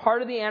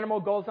 Part of the animal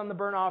goes on the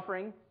burnt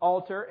offering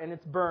altar, and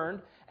it's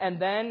burned. And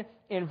then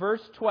in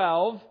verse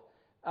 12,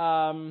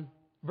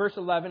 verse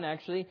 11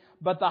 actually,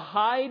 but the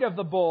hide of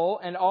the bull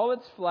and all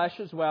its flesh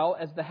as well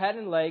as the head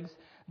and legs,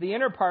 the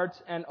inner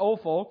parts and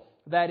offal,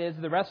 that is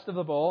the rest of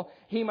the bull,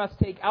 he must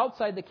take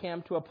outside the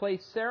camp to a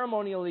place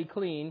ceremonially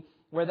clean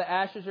where the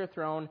ashes are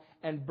thrown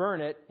and burn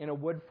it in a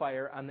wood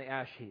fire on the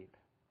ash heap.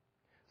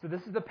 So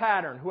this is the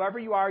pattern. Whoever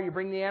you are, you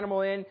bring the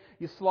animal in,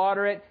 you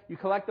slaughter it, you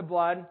collect the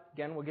blood.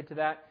 Again, we'll get to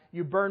that.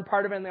 You burn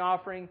part of it in the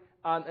offering,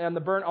 on the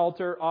burnt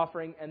altar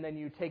offering, and then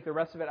you take the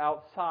rest of it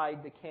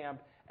outside the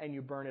camp and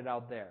you burn it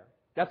out there.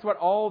 That's what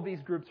all of these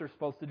groups are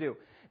supposed to do.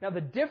 Now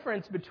the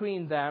difference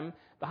between them,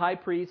 the high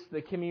priest,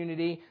 the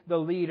community, the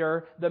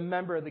leader, the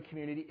member of the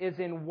community, is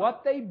in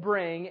what they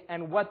bring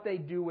and what they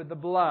do with the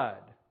blood.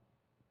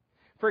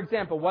 For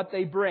example, what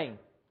they bring.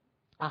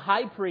 A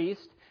high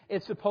priest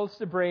is supposed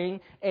to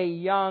bring a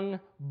young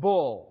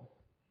bull.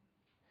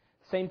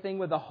 Same thing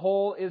with the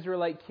whole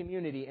Israelite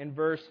community. In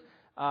verse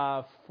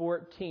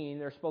 14,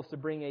 they're supposed to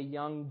bring a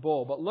young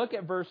bull. But look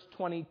at verse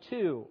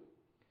 22.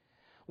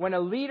 When a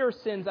leader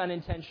sins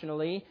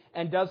unintentionally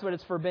and does what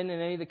is forbidden in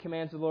any of the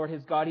commands of the Lord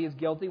his God, he is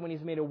guilty. When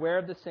he's made aware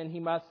of the sin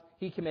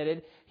he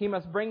committed, he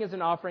must bring as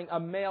an offering a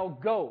male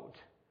goat.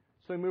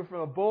 So we move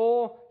from a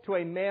bull to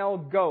a male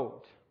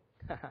goat.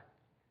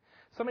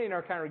 Somebody in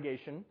our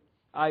congregation,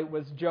 I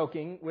was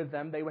joking with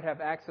them, they would have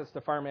access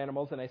to farm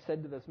animals, and I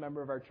said to this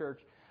member of our church,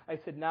 I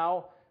said,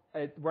 now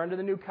we're under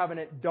the new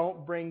covenant,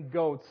 don't bring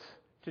goats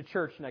to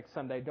church next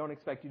Sunday. Don't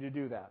expect you to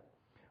do that.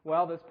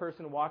 Well, this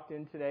person walked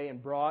in today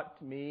and brought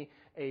me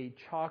a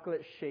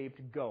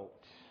chocolate-shaped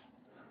goat.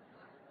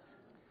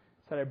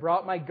 Said, I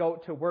brought my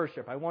goat to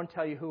worship. I won't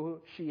tell you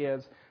who she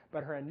is,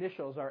 but her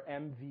initials are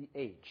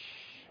MVH.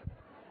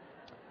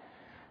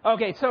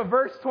 Okay, so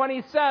verse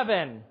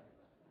 27.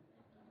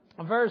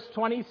 Verse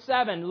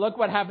 27, look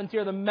what happens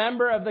here. The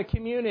member of the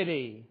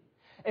community.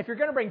 If you're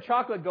going to bring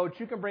chocolate goats,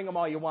 you can bring them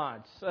all you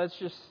want. So let's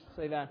just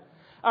say that.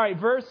 All right,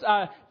 verse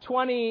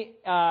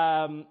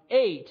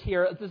 28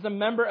 here. This is a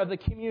member of the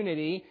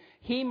community.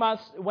 He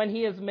must, when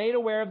he is made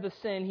aware of the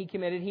sin he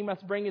committed, he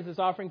must bring as his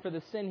offering for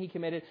the sin he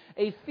committed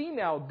a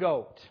female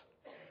goat.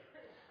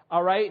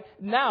 All right,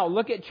 now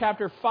look at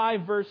chapter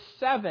 5, verse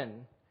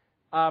 7.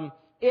 When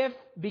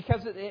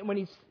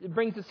he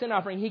brings the sin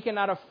offering, he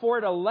cannot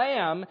afford a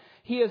lamb,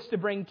 he is to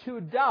bring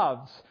 2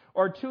 doves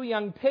or 2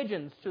 young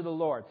pigeons to the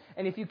Lord.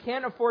 And if you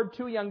can't afford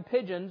 2 young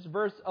pigeons,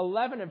 verse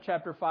 11 of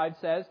chapter 5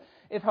 says,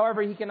 if,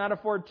 however, he cannot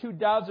afford 2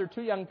 doves or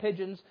 2 young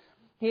pigeons,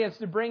 he has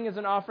to bring as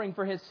an offering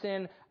for his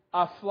sin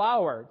a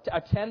flour,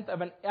 a tenth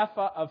of an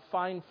ephah of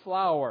fine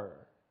flour.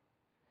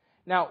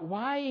 Now,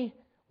 why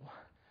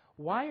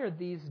are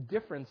these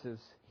differences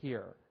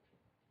here?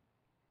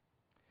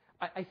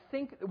 I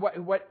think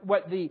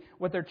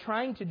what they're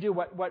trying to do,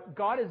 what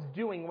God is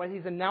doing, what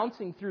He's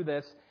announcing through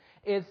this,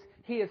 is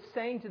He is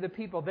saying to the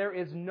people, there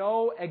is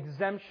no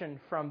exemption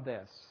from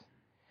this.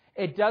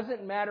 It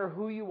doesn't matter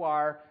who you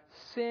are.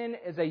 Sin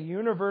is a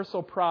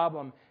universal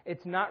problem.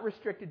 It's not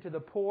restricted to the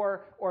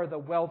poor or the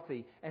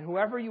wealthy. And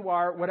whoever you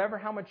are,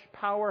 how much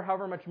power,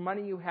 however much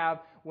money you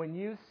have, when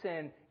you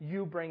sin,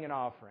 you bring an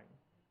offering.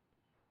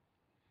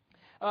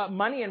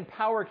 Money and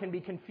power can be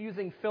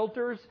confusing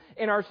filters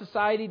in our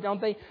society, don't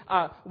they?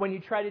 When you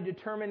try to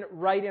determine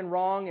right and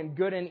wrong and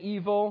good and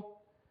evil,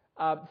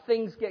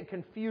 things get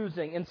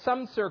confusing. In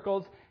some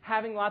circles,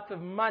 having lots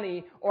of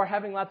money or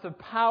having lots of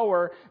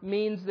power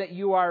means that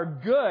you are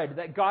good,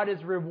 that God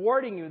is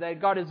rewarding you, that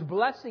God is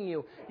blessing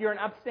you. You're an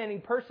upstanding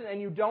person and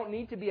you don't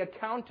need to be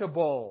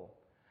accountable.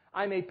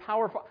 I'm a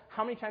powerful...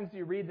 How many times do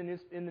you read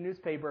in the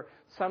newspaper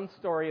some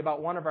story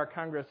about one of our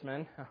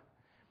congressmen...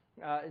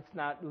 it's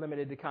not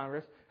limited to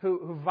Congress,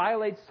 who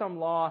violates some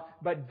law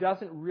but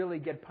doesn't really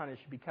get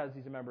punished because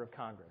he's a member of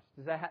Congress.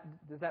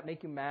 Does that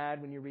make you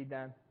mad when you read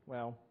that?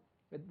 Well,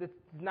 it's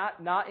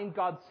not in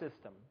God's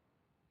system.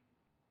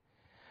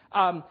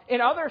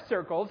 In other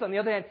circles, on the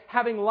other hand,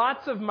 having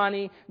lots of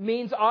money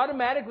means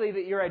automatically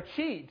that you're a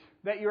cheat,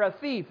 that you're a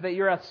thief, that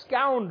you're a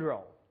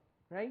scoundrel,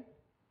 right?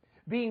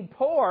 Being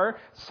poor,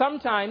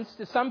 sometimes,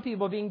 to some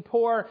people, being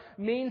poor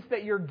means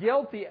that you're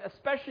guilty,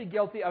 especially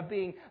guilty of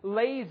being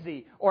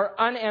lazy or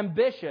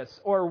unambitious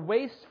or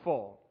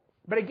wasteful.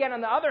 But again, on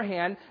the other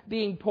hand,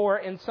 being poor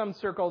in some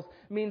circles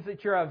means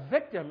that you're a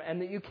victim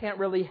and that you can't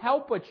really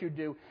help what you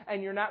do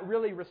and you're not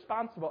really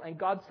responsible. And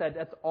God said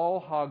that's all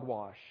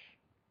hogwash.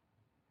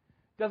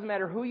 Doesn't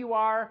matter who you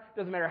are,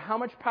 doesn't matter how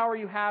much power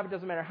you have,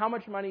 doesn't matter how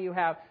much money you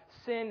have.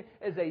 Sin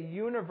is a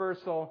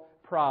universal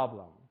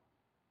problem.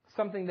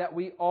 Something that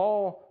we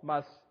all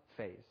must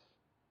face,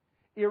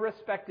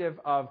 irrespective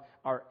of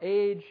our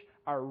age,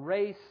 our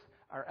race,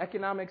 our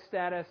economic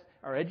status,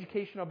 our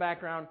educational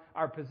background,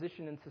 our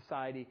position in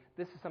society.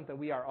 This is something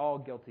we are all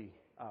guilty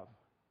of.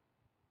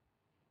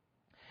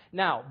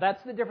 Now,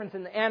 that's the difference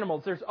in the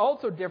animals. There's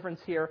also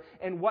difference here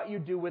in what you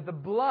do with the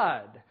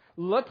blood.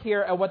 Look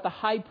here at what the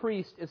high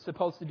priest is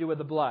supposed to do with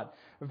the blood.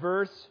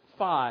 Verse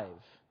 5.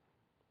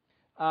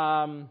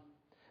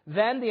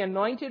 Then the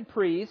anointed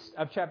priest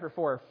of chapter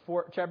 4,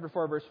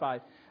 verse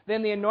 5.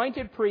 Then the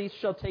anointed priest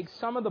shall take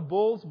some of the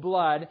bull's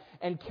blood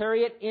and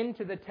carry it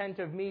into the tent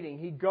of meeting.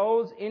 He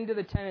goes into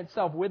the tent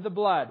itself with the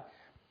blood.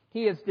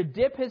 He is to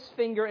dip his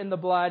finger in the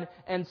blood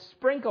and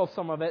sprinkle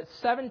some of it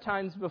 7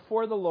 times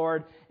before the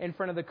Lord in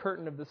front of the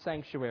curtain of the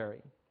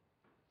sanctuary.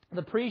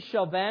 The priest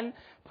shall then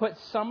put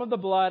some of the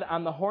blood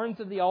on the horns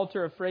of the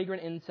altar of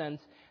fragrant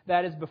incense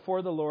that is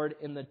before the Lord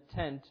in the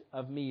tent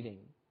of meeting.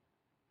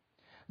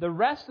 The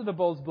rest of the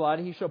bull's blood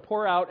he shall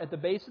pour out at the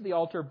base of the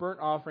altar burnt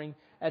offering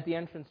at the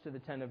entrance to the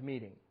tent of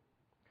meeting.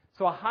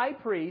 So a high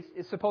priest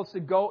is supposed to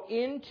go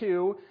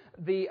into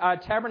the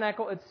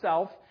tabernacle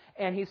itself,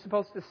 and he's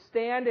supposed to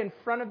stand in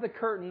front of the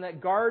curtain that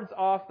guards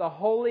off the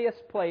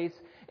holiest place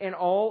in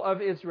all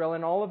of Israel,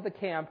 in all of the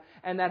camp.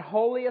 And that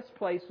holiest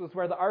place was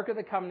where the Ark of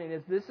the Covenant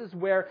is. This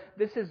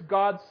is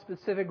God's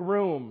specific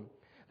room.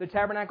 The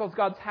tabernacle is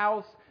God's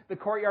house. The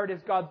courtyard is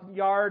God's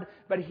yard,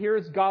 but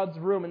here's God's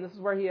room, and this is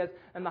where He is.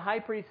 And the high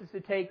priest is to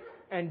take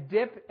and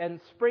dip and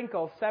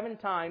sprinkle 7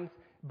 times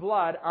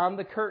blood on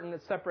the curtain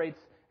that separates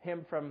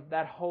him from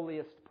that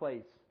holiest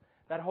place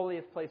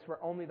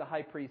where only the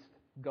high priest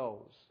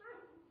goes.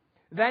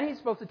 Then he's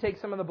supposed to take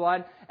some of the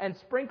blood and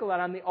sprinkle it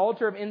on the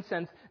altar of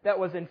incense that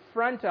was in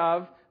front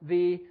of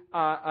the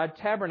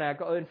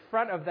tabernacle, in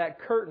front of that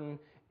curtain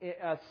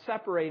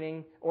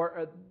separating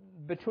or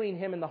between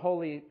him and the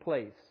holy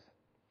place.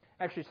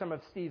 Actually, some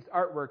of Steve's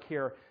artwork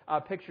here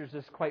pictures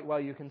this quite well.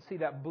 You can see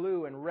that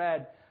blue and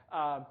red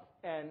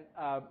and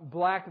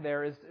black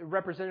there is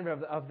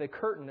representative of the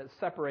curtain that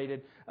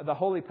separated the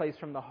holy place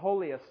from the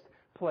holiest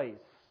place.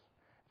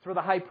 It's where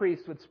the high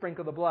priest would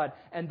sprinkle the blood.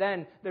 And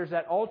then there's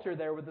that altar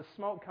there with the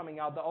smoke coming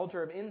out, the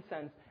altar of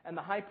incense, and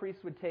the high priest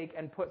would take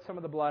and put some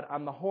of the blood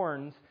on the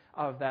horns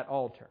of that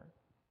altar.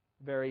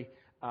 Very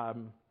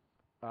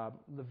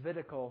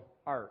Levitical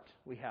art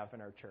we have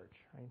in our church,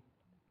 right?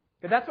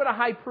 But that's what a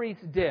high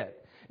priest did.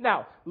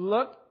 Now,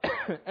 look,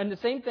 and the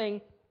same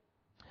thing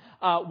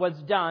was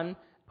done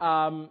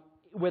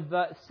with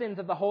the sins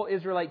of the whole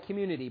Israelite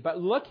community. But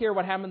look here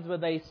what happens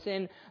with a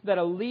sin that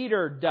a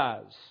leader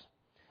does.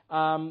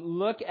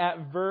 Look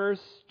at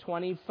verse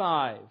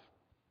 25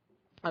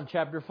 of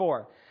chapter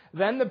 4.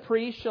 Then the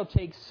priest shall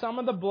take some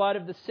of the blood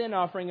of the sin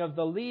offering of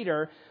the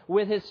leader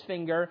with his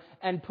finger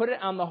and put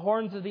it on the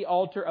horns of the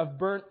altar of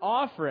burnt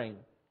offering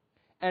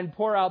and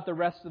pour out the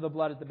rest of the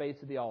blood at the base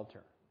of the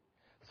altar.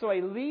 So a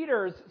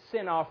leader's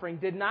sin offering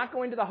did not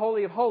go into the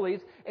Holy of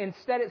Holies.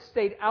 Instead, it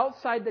stayed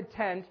outside the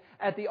tent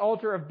at the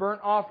altar of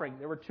burnt offering.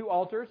 There were 2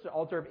 altars, the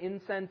altar of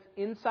incense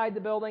inside the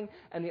building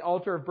and the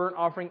altar of burnt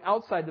offering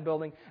outside the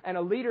building. And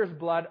a leader's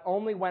blood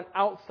only went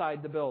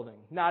outside the building,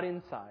 not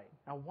inside.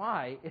 Now,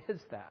 why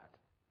is that?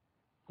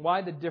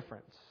 Why the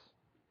difference?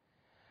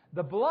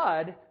 The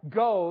blood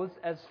goes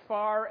as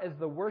far as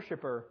the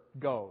worshiper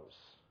goes.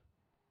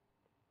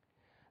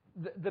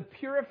 The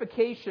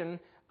purification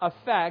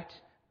effect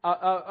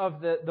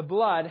of the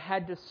blood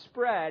had to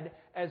spread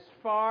as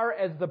far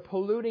as the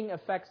polluting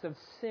effects of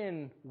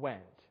sin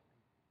went.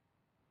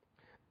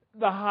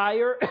 The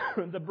higher,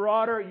 the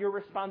broader your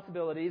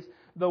responsibilities,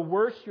 the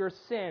worse your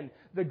sin,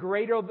 the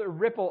greater the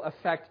ripple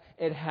effect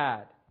it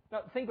had.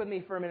 Now, think with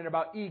me for a minute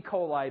about E.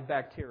 coli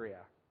bacteria.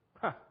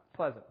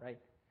 Pleasant, right?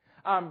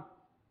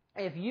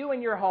 If you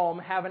in your home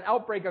have an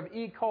outbreak of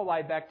E.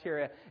 coli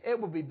bacteria,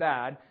 it will be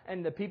bad,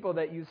 and the people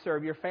that you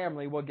serve, your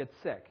family, will get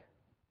sick.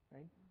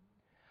 Right?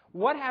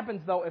 What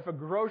happens, though, if a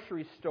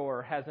grocery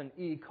store has an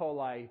E.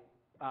 coli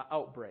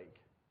outbreak?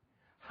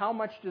 How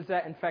much does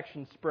that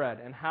infection spread,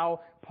 and how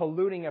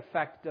polluting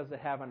effect does it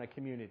have on a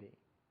community?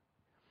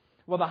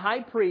 Well, the high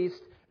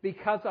priest,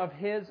 because of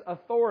his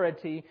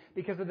authority,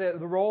 because of the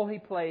role he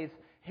plays,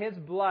 his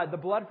blood, the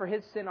blood for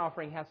his sin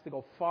offering has to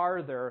go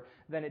farther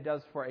than it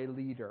does for a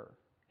leader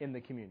in the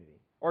community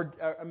or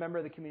a member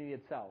of the community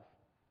itself.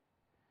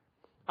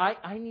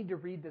 I need to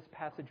read this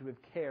passage with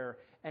care,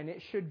 and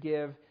it should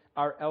give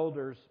our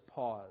elders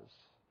pause.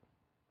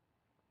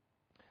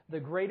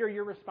 The greater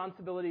your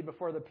responsibility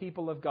before the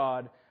people of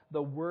God,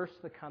 the worse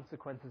the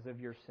consequences of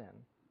your sin.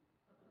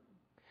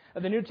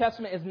 The New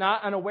Testament is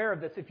not unaware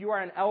of this. If you are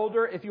an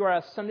elder, if you are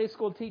a Sunday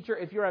school teacher,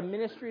 if you're a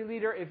ministry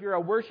leader, if you're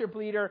a worship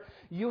leader,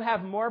 you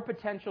have more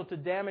potential to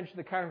damage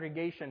the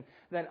congregation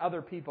than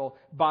other people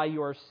by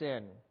your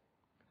sin.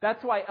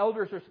 That's why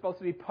elders are supposed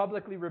to be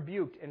publicly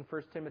rebuked in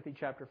 1 Timothy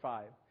chapter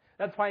 5.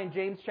 That's why in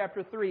James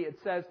chapter 3 it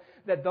says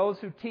that those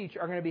who teach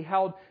are going to be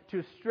held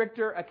to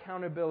stricter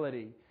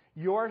accountability.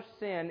 Your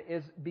sin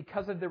is,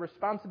 because of the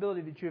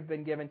responsibility that you have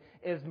been given,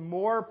 is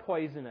more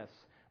poisonous,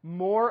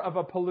 more of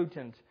a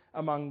pollutant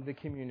among the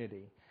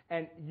community.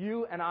 And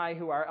you and I,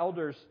 who are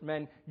elders,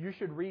 men, you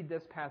should read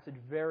this passage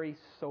very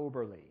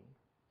soberly,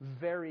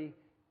 very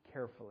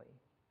carefully.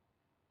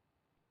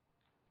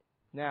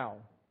 Now,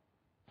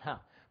 I'm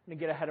going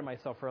to get ahead of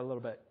myself for a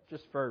little bit,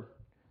 just for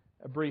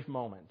a brief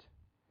moment.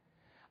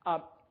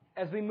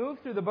 As we move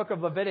through the book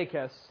of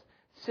Leviticus,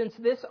 since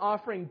this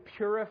offering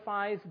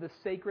purifies the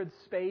sacred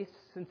space,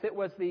 since it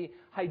was the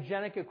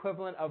hygienic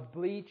equivalent of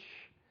bleach,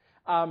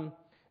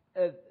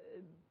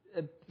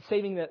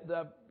 saving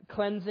the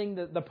cleansing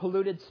the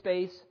polluted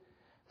space,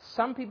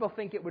 some people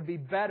think it would be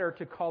better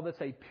to call this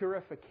a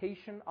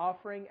purification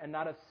offering and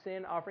not a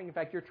sin offering. In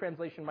fact, your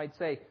translation might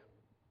say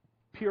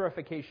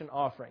purification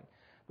offering.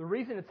 The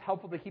reason it's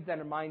helpful to keep that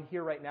in mind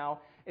here right now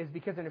is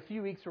because in a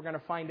few weeks we're going to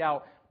find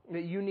out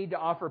that you need to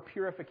offer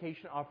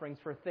purification offerings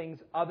for things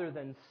other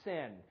than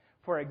sin.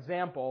 For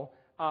example,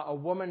 a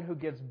woman who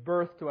gives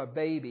birth to a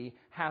baby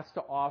has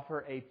to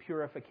offer a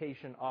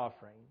purification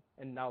offering.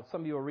 And now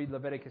some of you will read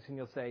Leviticus and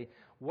you'll say,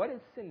 what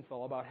is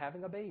sinful about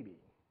having a baby?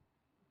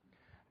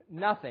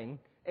 Nothing.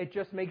 It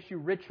just makes you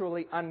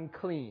ritually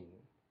unclean,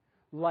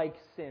 like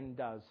sin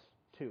does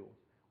too.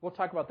 We'll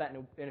talk about that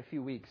in a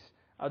few weeks.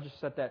 I'll just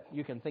set that,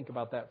 you can think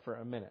about that for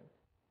a minute.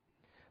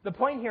 The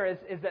point here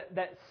is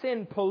that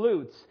sin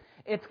pollutes.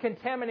 Its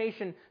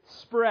contamination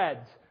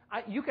spreads.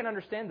 You can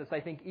understand this,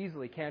 I think,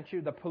 easily, can't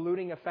you? The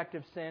polluting effect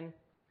of sin.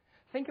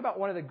 Think about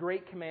one of the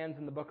great commands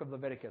in the book of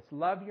Leviticus.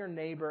 Love your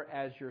neighbor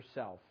as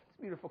yourself. It's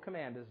a beautiful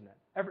command, isn't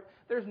it?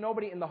 There's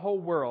nobody in the whole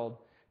world,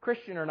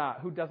 Christian or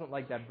not, who doesn't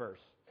like that verse.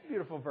 It's a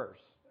beautiful verse.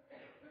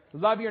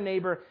 Love your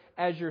neighbor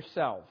as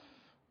yourself.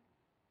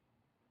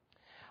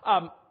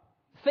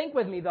 Think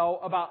with me, though,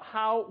 about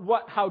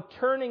how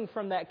turning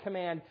from that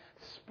command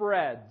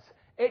spreads.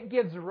 It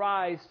gives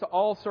rise to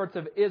all sorts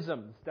of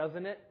isms,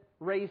 doesn't it?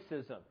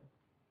 Racism.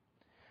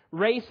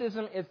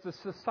 Racism is the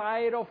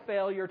societal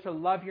failure to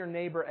love your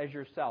neighbor as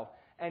yourself,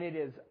 and it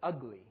is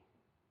ugly.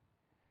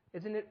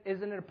 Isn't it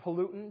a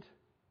pollutant?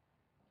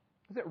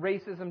 Isn't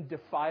racism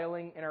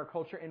defiling in our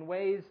culture in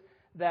ways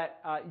that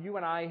you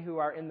and I, who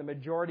are in the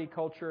majority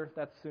culture,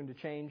 that's soon to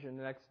change in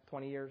the next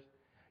 20 years,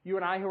 you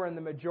and I who are in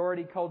the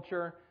majority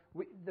culture,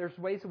 there's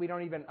ways that we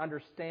don't even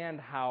understand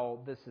how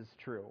this is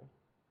true,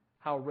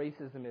 how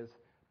racism is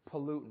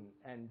pollutant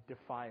and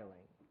defiling.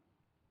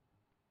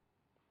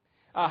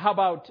 How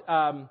about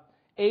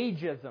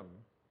ageism?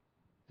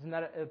 Isn't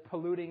that a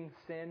polluting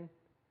sin?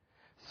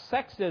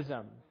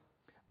 Sexism.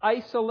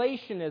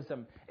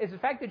 Isolationism. Is the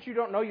fact that you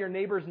don't know your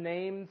neighbor's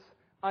names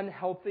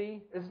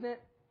unhealthy? Isn't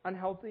it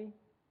unhealthy?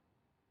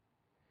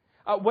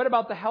 What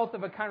about the health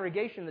of a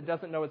congregation that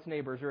doesn't know its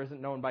neighbors or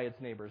isn't known by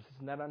its neighbors?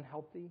 Isn't that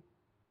unhealthy?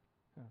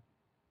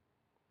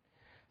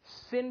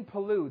 Sin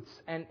pollutes,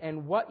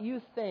 and what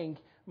you think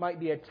might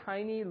be a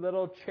tiny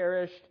little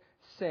cherished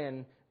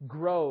sin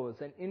grows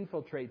and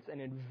infiltrates and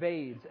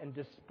invades and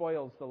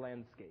despoils the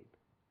landscape.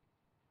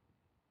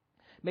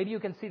 Maybe you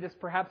can see this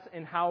perhaps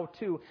in how,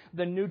 too,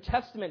 the New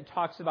Testament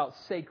talks about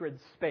sacred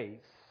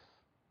space.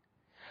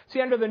 See,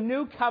 under the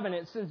New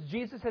Covenant, since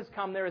Jesus has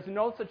come, there is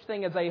no such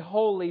thing as a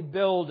holy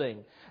building.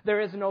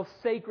 There is no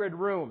sacred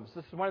rooms.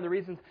 This is one of the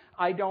reasons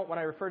I don't, when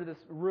I refer to this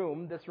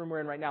room we're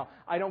in right now,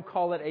 I don't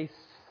call it a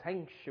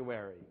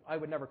sanctuary. I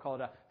would never call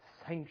it a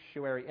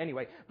sanctuary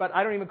anyway, but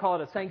I don't even call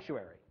it a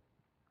sanctuary.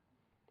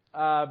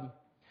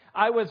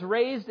 I was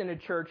raised in a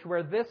church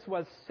where this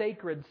was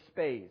sacred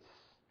space.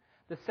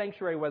 The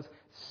sanctuary was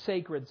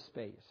sacred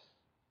space.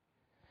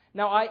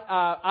 Now,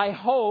 I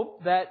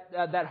hope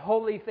that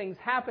holy things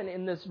happen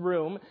in this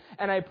room,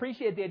 and I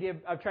appreciate the idea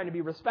of trying to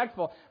be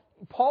respectful.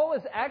 Paul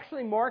is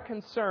actually more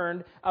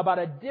concerned about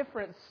a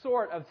different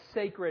sort of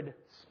sacred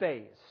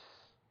space.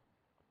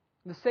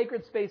 The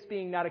sacred space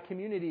being not a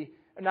community,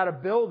 not a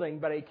building,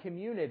 but a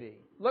community.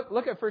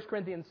 Look at 1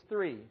 Corinthians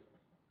 3.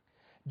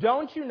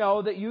 Don't you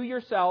know that you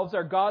yourselves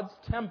are God's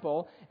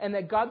temple and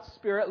that God's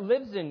Spirit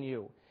lives in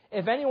you?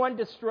 If anyone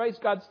destroys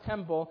God's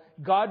temple,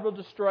 God will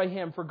destroy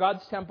him, for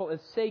God's temple is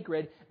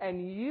sacred,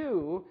 and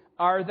you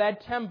are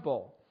that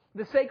temple.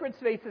 The sacred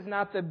space is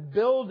not the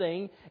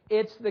building,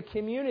 it's the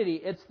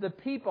community, it's the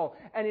people,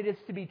 and it is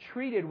to be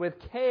treated with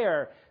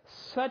care,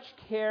 such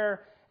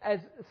care, as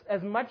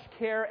much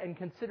care and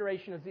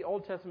consideration as the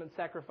Old Testament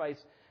sacrifice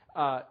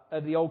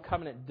of the Old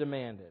Covenant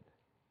demanded.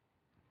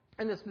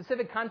 In the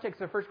specific context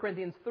of 1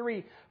 Corinthians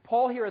 3,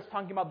 Paul here is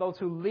talking about those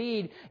who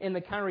lead in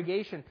the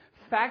congregation.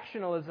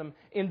 Factionalism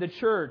in the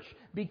church.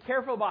 Be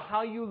careful about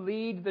how you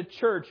lead the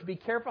church. Be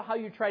careful how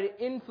you try to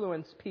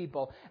influence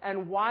people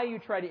and why you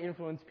try to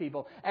influence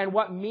people and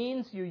what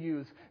means you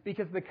use,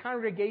 because the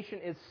congregation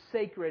is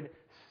sacred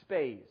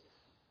space.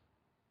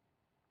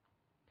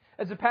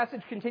 As the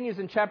passage continues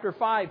in chapter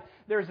 5,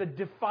 there's a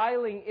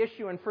defiling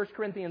issue in 1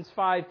 Corinthians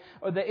 5,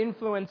 or the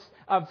influence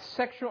of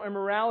sexual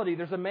immorality.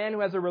 There's a man who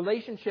has a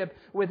relationship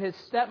with his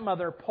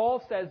stepmother.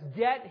 Paul says,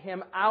 get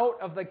him out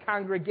of the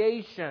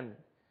congregation.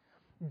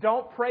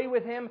 Don't pray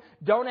with him.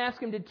 Don't ask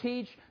him to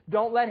teach.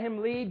 Don't let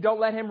him lead. Don't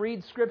let him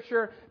read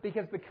Scripture,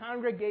 because the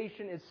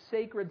congregation is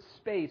sacred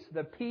space.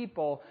 The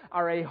people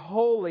are a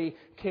holy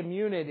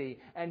community,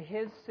 and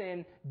his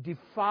sin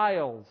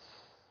defiles.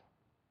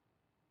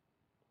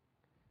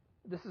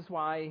 This is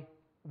why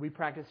we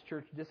practice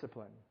church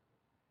discipline,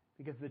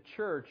 because the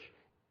church,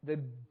 the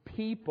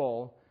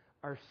people,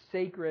 are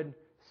sacred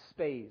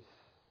space.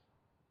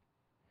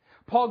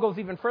 Paul goes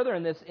even further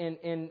in this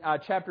in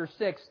chapter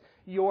 6.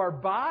 Your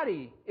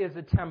body is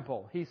a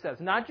temple, he says.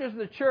 Not just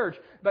the church,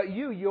 but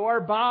your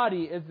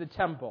body is the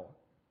temple.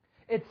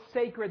 It's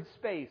sacred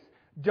space.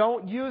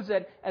 Don't use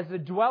it as a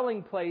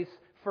dwelling place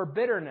for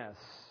bitterness,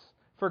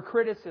 for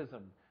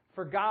criticism,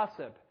 for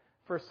gossip,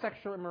 for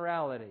sexual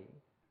immorality.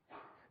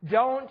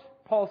 Don't,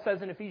 Paul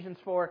says in Ephesians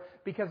 4,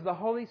 because the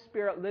Holy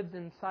Spirit lives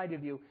inside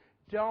of you,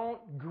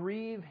 don't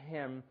grieve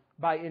Him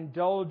by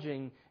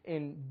indulging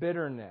in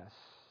bitterness.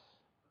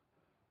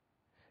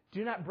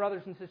 Do not,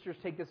 brothers and sisters,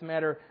 take this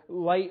matter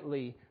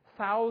lightly.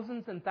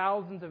 Thousands and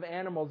thousands of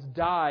animals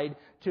died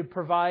to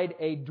provide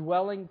a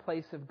dwelling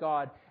place of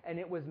God, and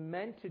it was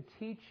meant to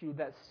teach you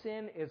that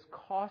sin is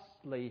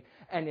costly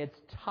and it's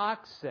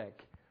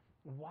toxic.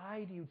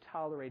 Why do you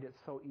tolerate it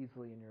so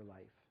easily in your life?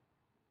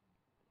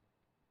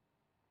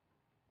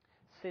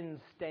 Sin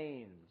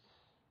stains.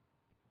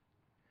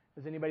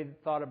 Has anybody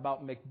thought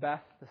about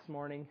Macbeth this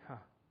morning?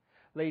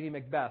 Lady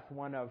Macbeth,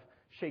 one of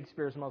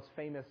Shakespeare's most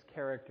famous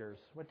characters.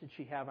 What did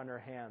she have on her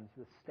hands?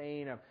 The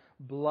stain of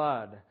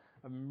blood,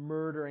 of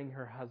murdering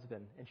her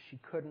husband, and she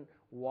couldn't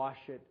wash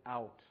it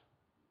out.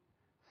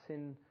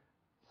 Sin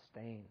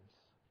stains.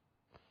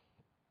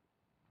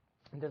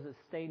 And does it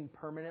stain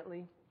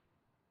permanently?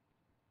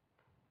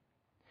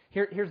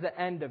 Here's the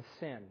end of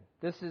sin.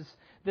 This is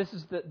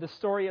the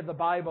story of the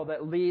Bible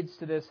that leads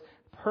to this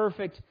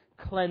perfect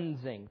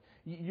cleansing.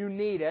 You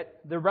need it.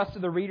 The rest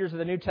of the readers of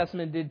the New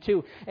Testament did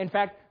too. In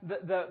fact,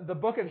 the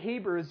book of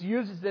Hebrews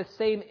uses this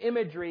same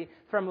imagery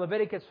from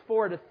Leviticus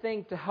 4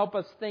 to help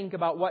us think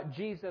about what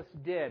Jesus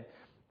did.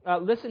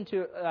 Listen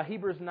to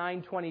Hebrews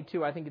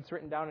 9:22. I think it's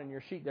written down on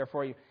your sheet there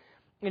for you.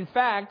 In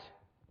fact,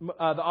 the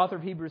author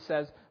of Hebrews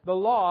says, the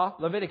law,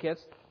 Leviticus,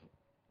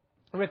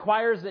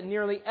 requires that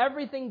nearly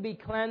everything be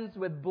cleansed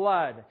with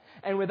blood.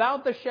 And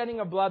without the shedding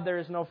of blood, there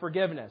is no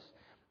forgiveness.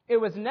 It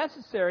was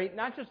necessary,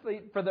 not just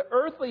for the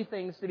earthly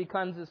things to be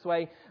cleansed this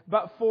way,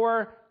 but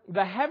for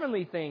the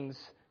heavenly things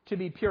to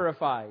be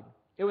purified.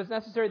 It was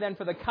necessary then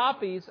for the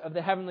copies of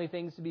the heavenly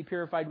things to be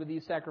purified with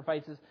these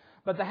sacrifices,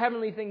 but the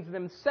heavenly things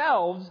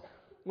themselves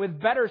with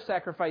better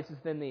sacrifices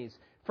than these.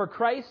 For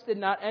Christ did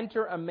not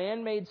enter a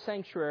man-made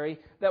sanctuary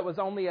that was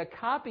only a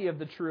copy of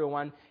the true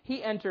one.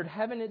 He entered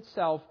heaven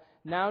itself,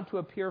 now to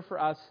appear for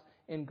us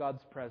in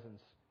God's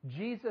presence.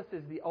 Jesus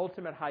is the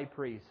ultimate high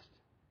priest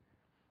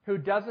who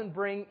doesn't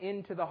bring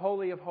into the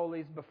Holy of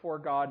Holies before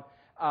God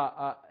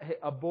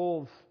a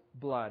bull's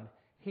blood.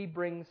 He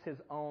brings His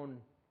own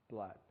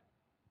blood.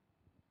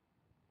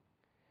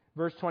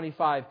 Verse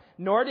 25,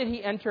 nor did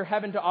He enter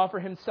heaven to offer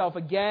Himself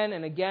again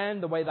and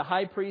again, the way the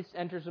high priest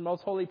enters the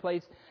most holy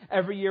place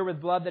every year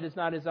with blood that is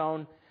not his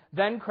own.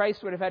 Then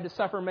Christ would have had to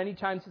suffer many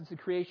times since the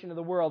creation of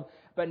the world.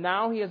 But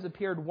now He has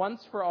appeared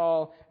once for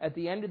all at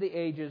the end of the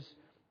ages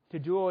to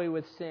do away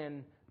with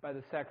sin by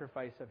the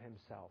sacrifice of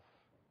Himself.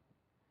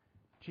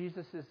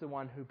 Jesus is the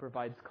one who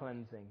provides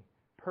cleansing,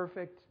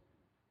 perfect,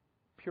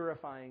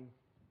 purifying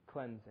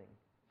cleansing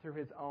through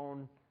His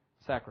own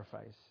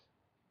sacrifice.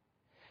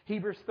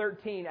 Hebrews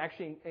 13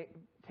 actually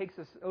takes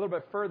us a little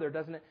bit further,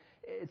 doesn't it?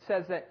 It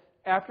says that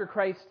after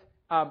Christ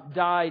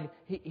died,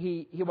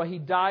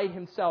 he died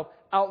Himself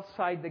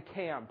outside the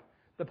camp,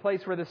 the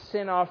place where the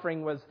sin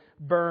offering was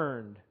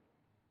burned.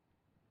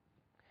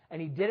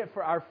 And He did it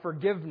for our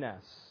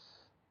forgiveness,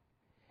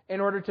 in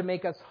order to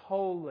make us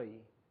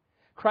holy.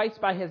 Christ,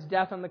 by His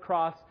death on the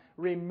cross,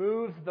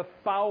 removed the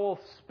foul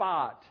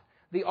spot,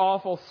 the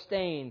awful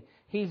stain.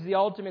 He's the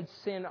ultimate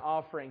sin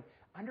offering.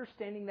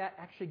 Understanding that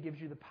actually gives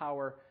you the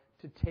power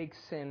to take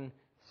sin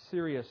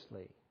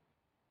seriously,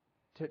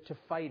 to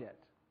fight it.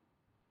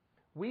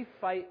 We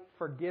fight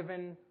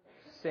forgiven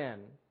sin.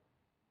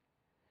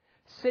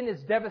 Sin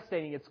is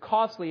devastating, it's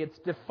costly, it's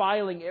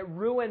defiling, it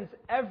ruins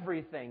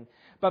everything.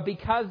 But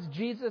because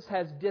Jesus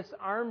has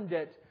disarmed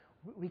it,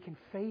 we can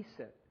face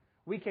it.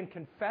 We can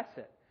confess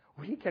it.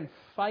 We can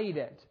fight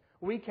it.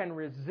 We can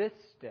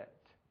resist it.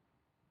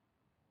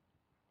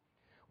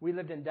 We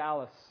lived in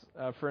Dallas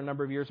for a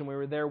number of years, and we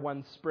were there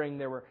one spring.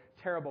 There were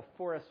terrible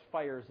forest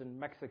fires in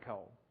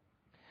Mexico.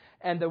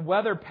 And the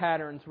weather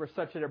patterns were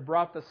such that it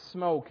brought the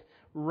smoke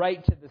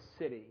right to the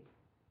city.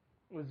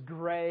 It was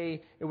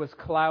gray. It was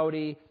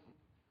cloudy.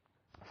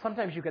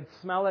 Sometimes you could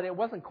smell it. It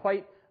wasn't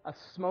quite a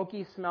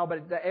smoky smell,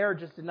 but the air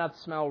just did not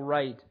smell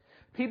right.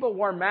 People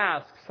wore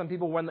masks, some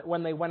people,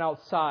 when they went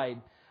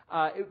outside.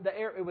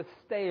 It was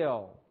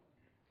stale.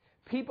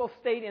 People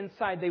stayed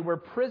inside. They were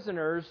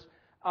prisoners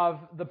of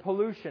the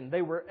pollution.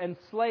 They were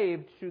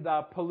enslaved to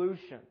the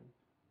pollution.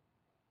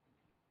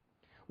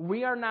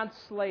 We are not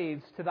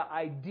slaves to the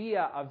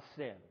idea of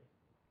sin,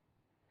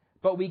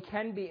 but we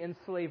can be in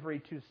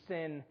slavery to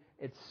sin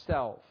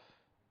itself.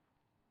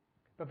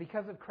 But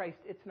because of Christ,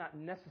 it's not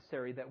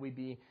necessary that we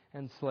be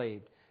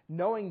enslaved.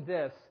 Knowing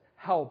this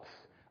helps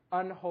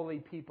unholy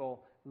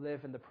people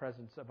live in the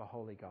presence of a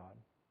holy God.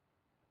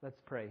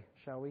 Let's pray,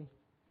 shall we?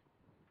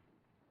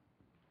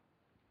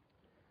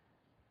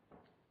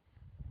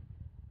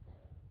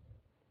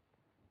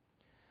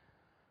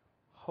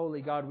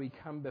 Holy God, we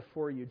come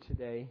before you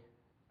today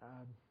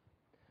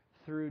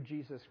through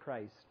Jesus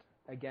Christ,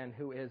 again,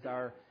 who is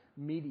our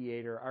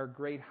mediator, our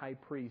great high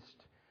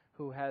priest,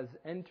 who has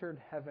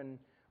entered heaven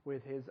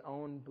with His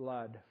own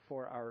blood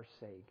for our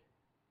sake.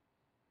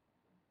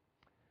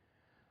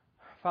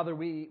 Father,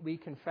 we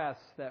confess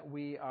that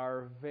we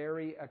are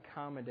very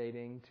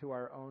accommodating to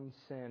our own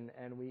sin,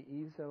 and we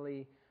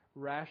easily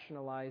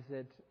rationalize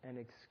it and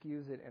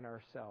excuse it in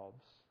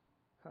ourselves.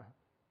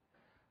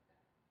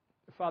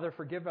 Father,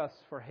 forgive us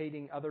for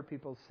hating other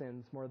people's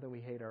sins more than we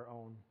hate our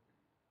own.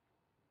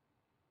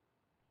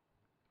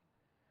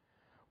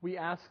 We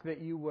ask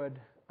that you would,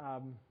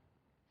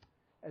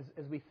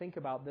 as we think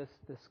about this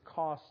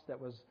cost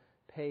that was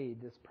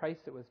paid, this price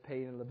that was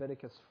paid in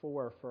Leviticus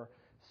 4 for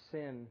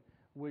sin,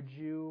 would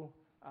you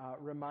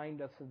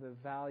remind us of the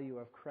value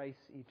of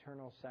Christ's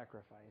eternal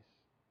sacrifice?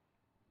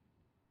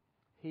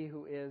 He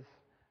who is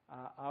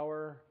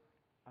our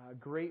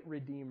great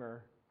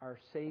Redeemer, our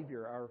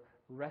Savior, our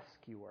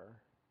Rescuer.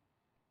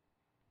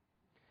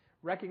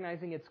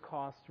 Recognizing its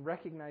cost,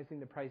 recognizing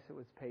the price that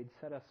was paid,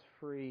 set us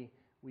free,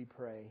 we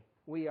pray.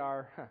 We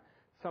are,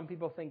 some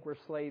people think we're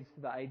slaves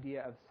to the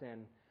idea of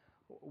sin.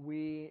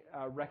 We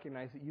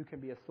recognize that you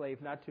can be a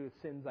slave, not to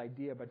sin's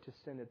idea, but to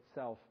sin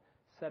itself.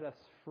 Set us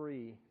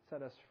free,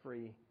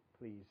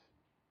 please.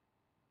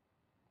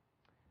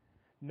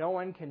 No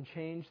one can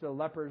change the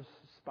leper's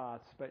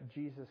spots, but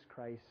Jesus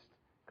Christ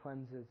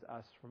cleanses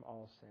us from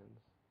all sins.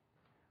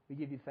 We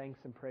give you thanks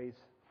and praise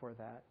for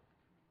that.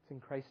 It's in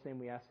Christ's name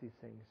we ask these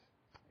things.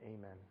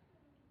 Amen.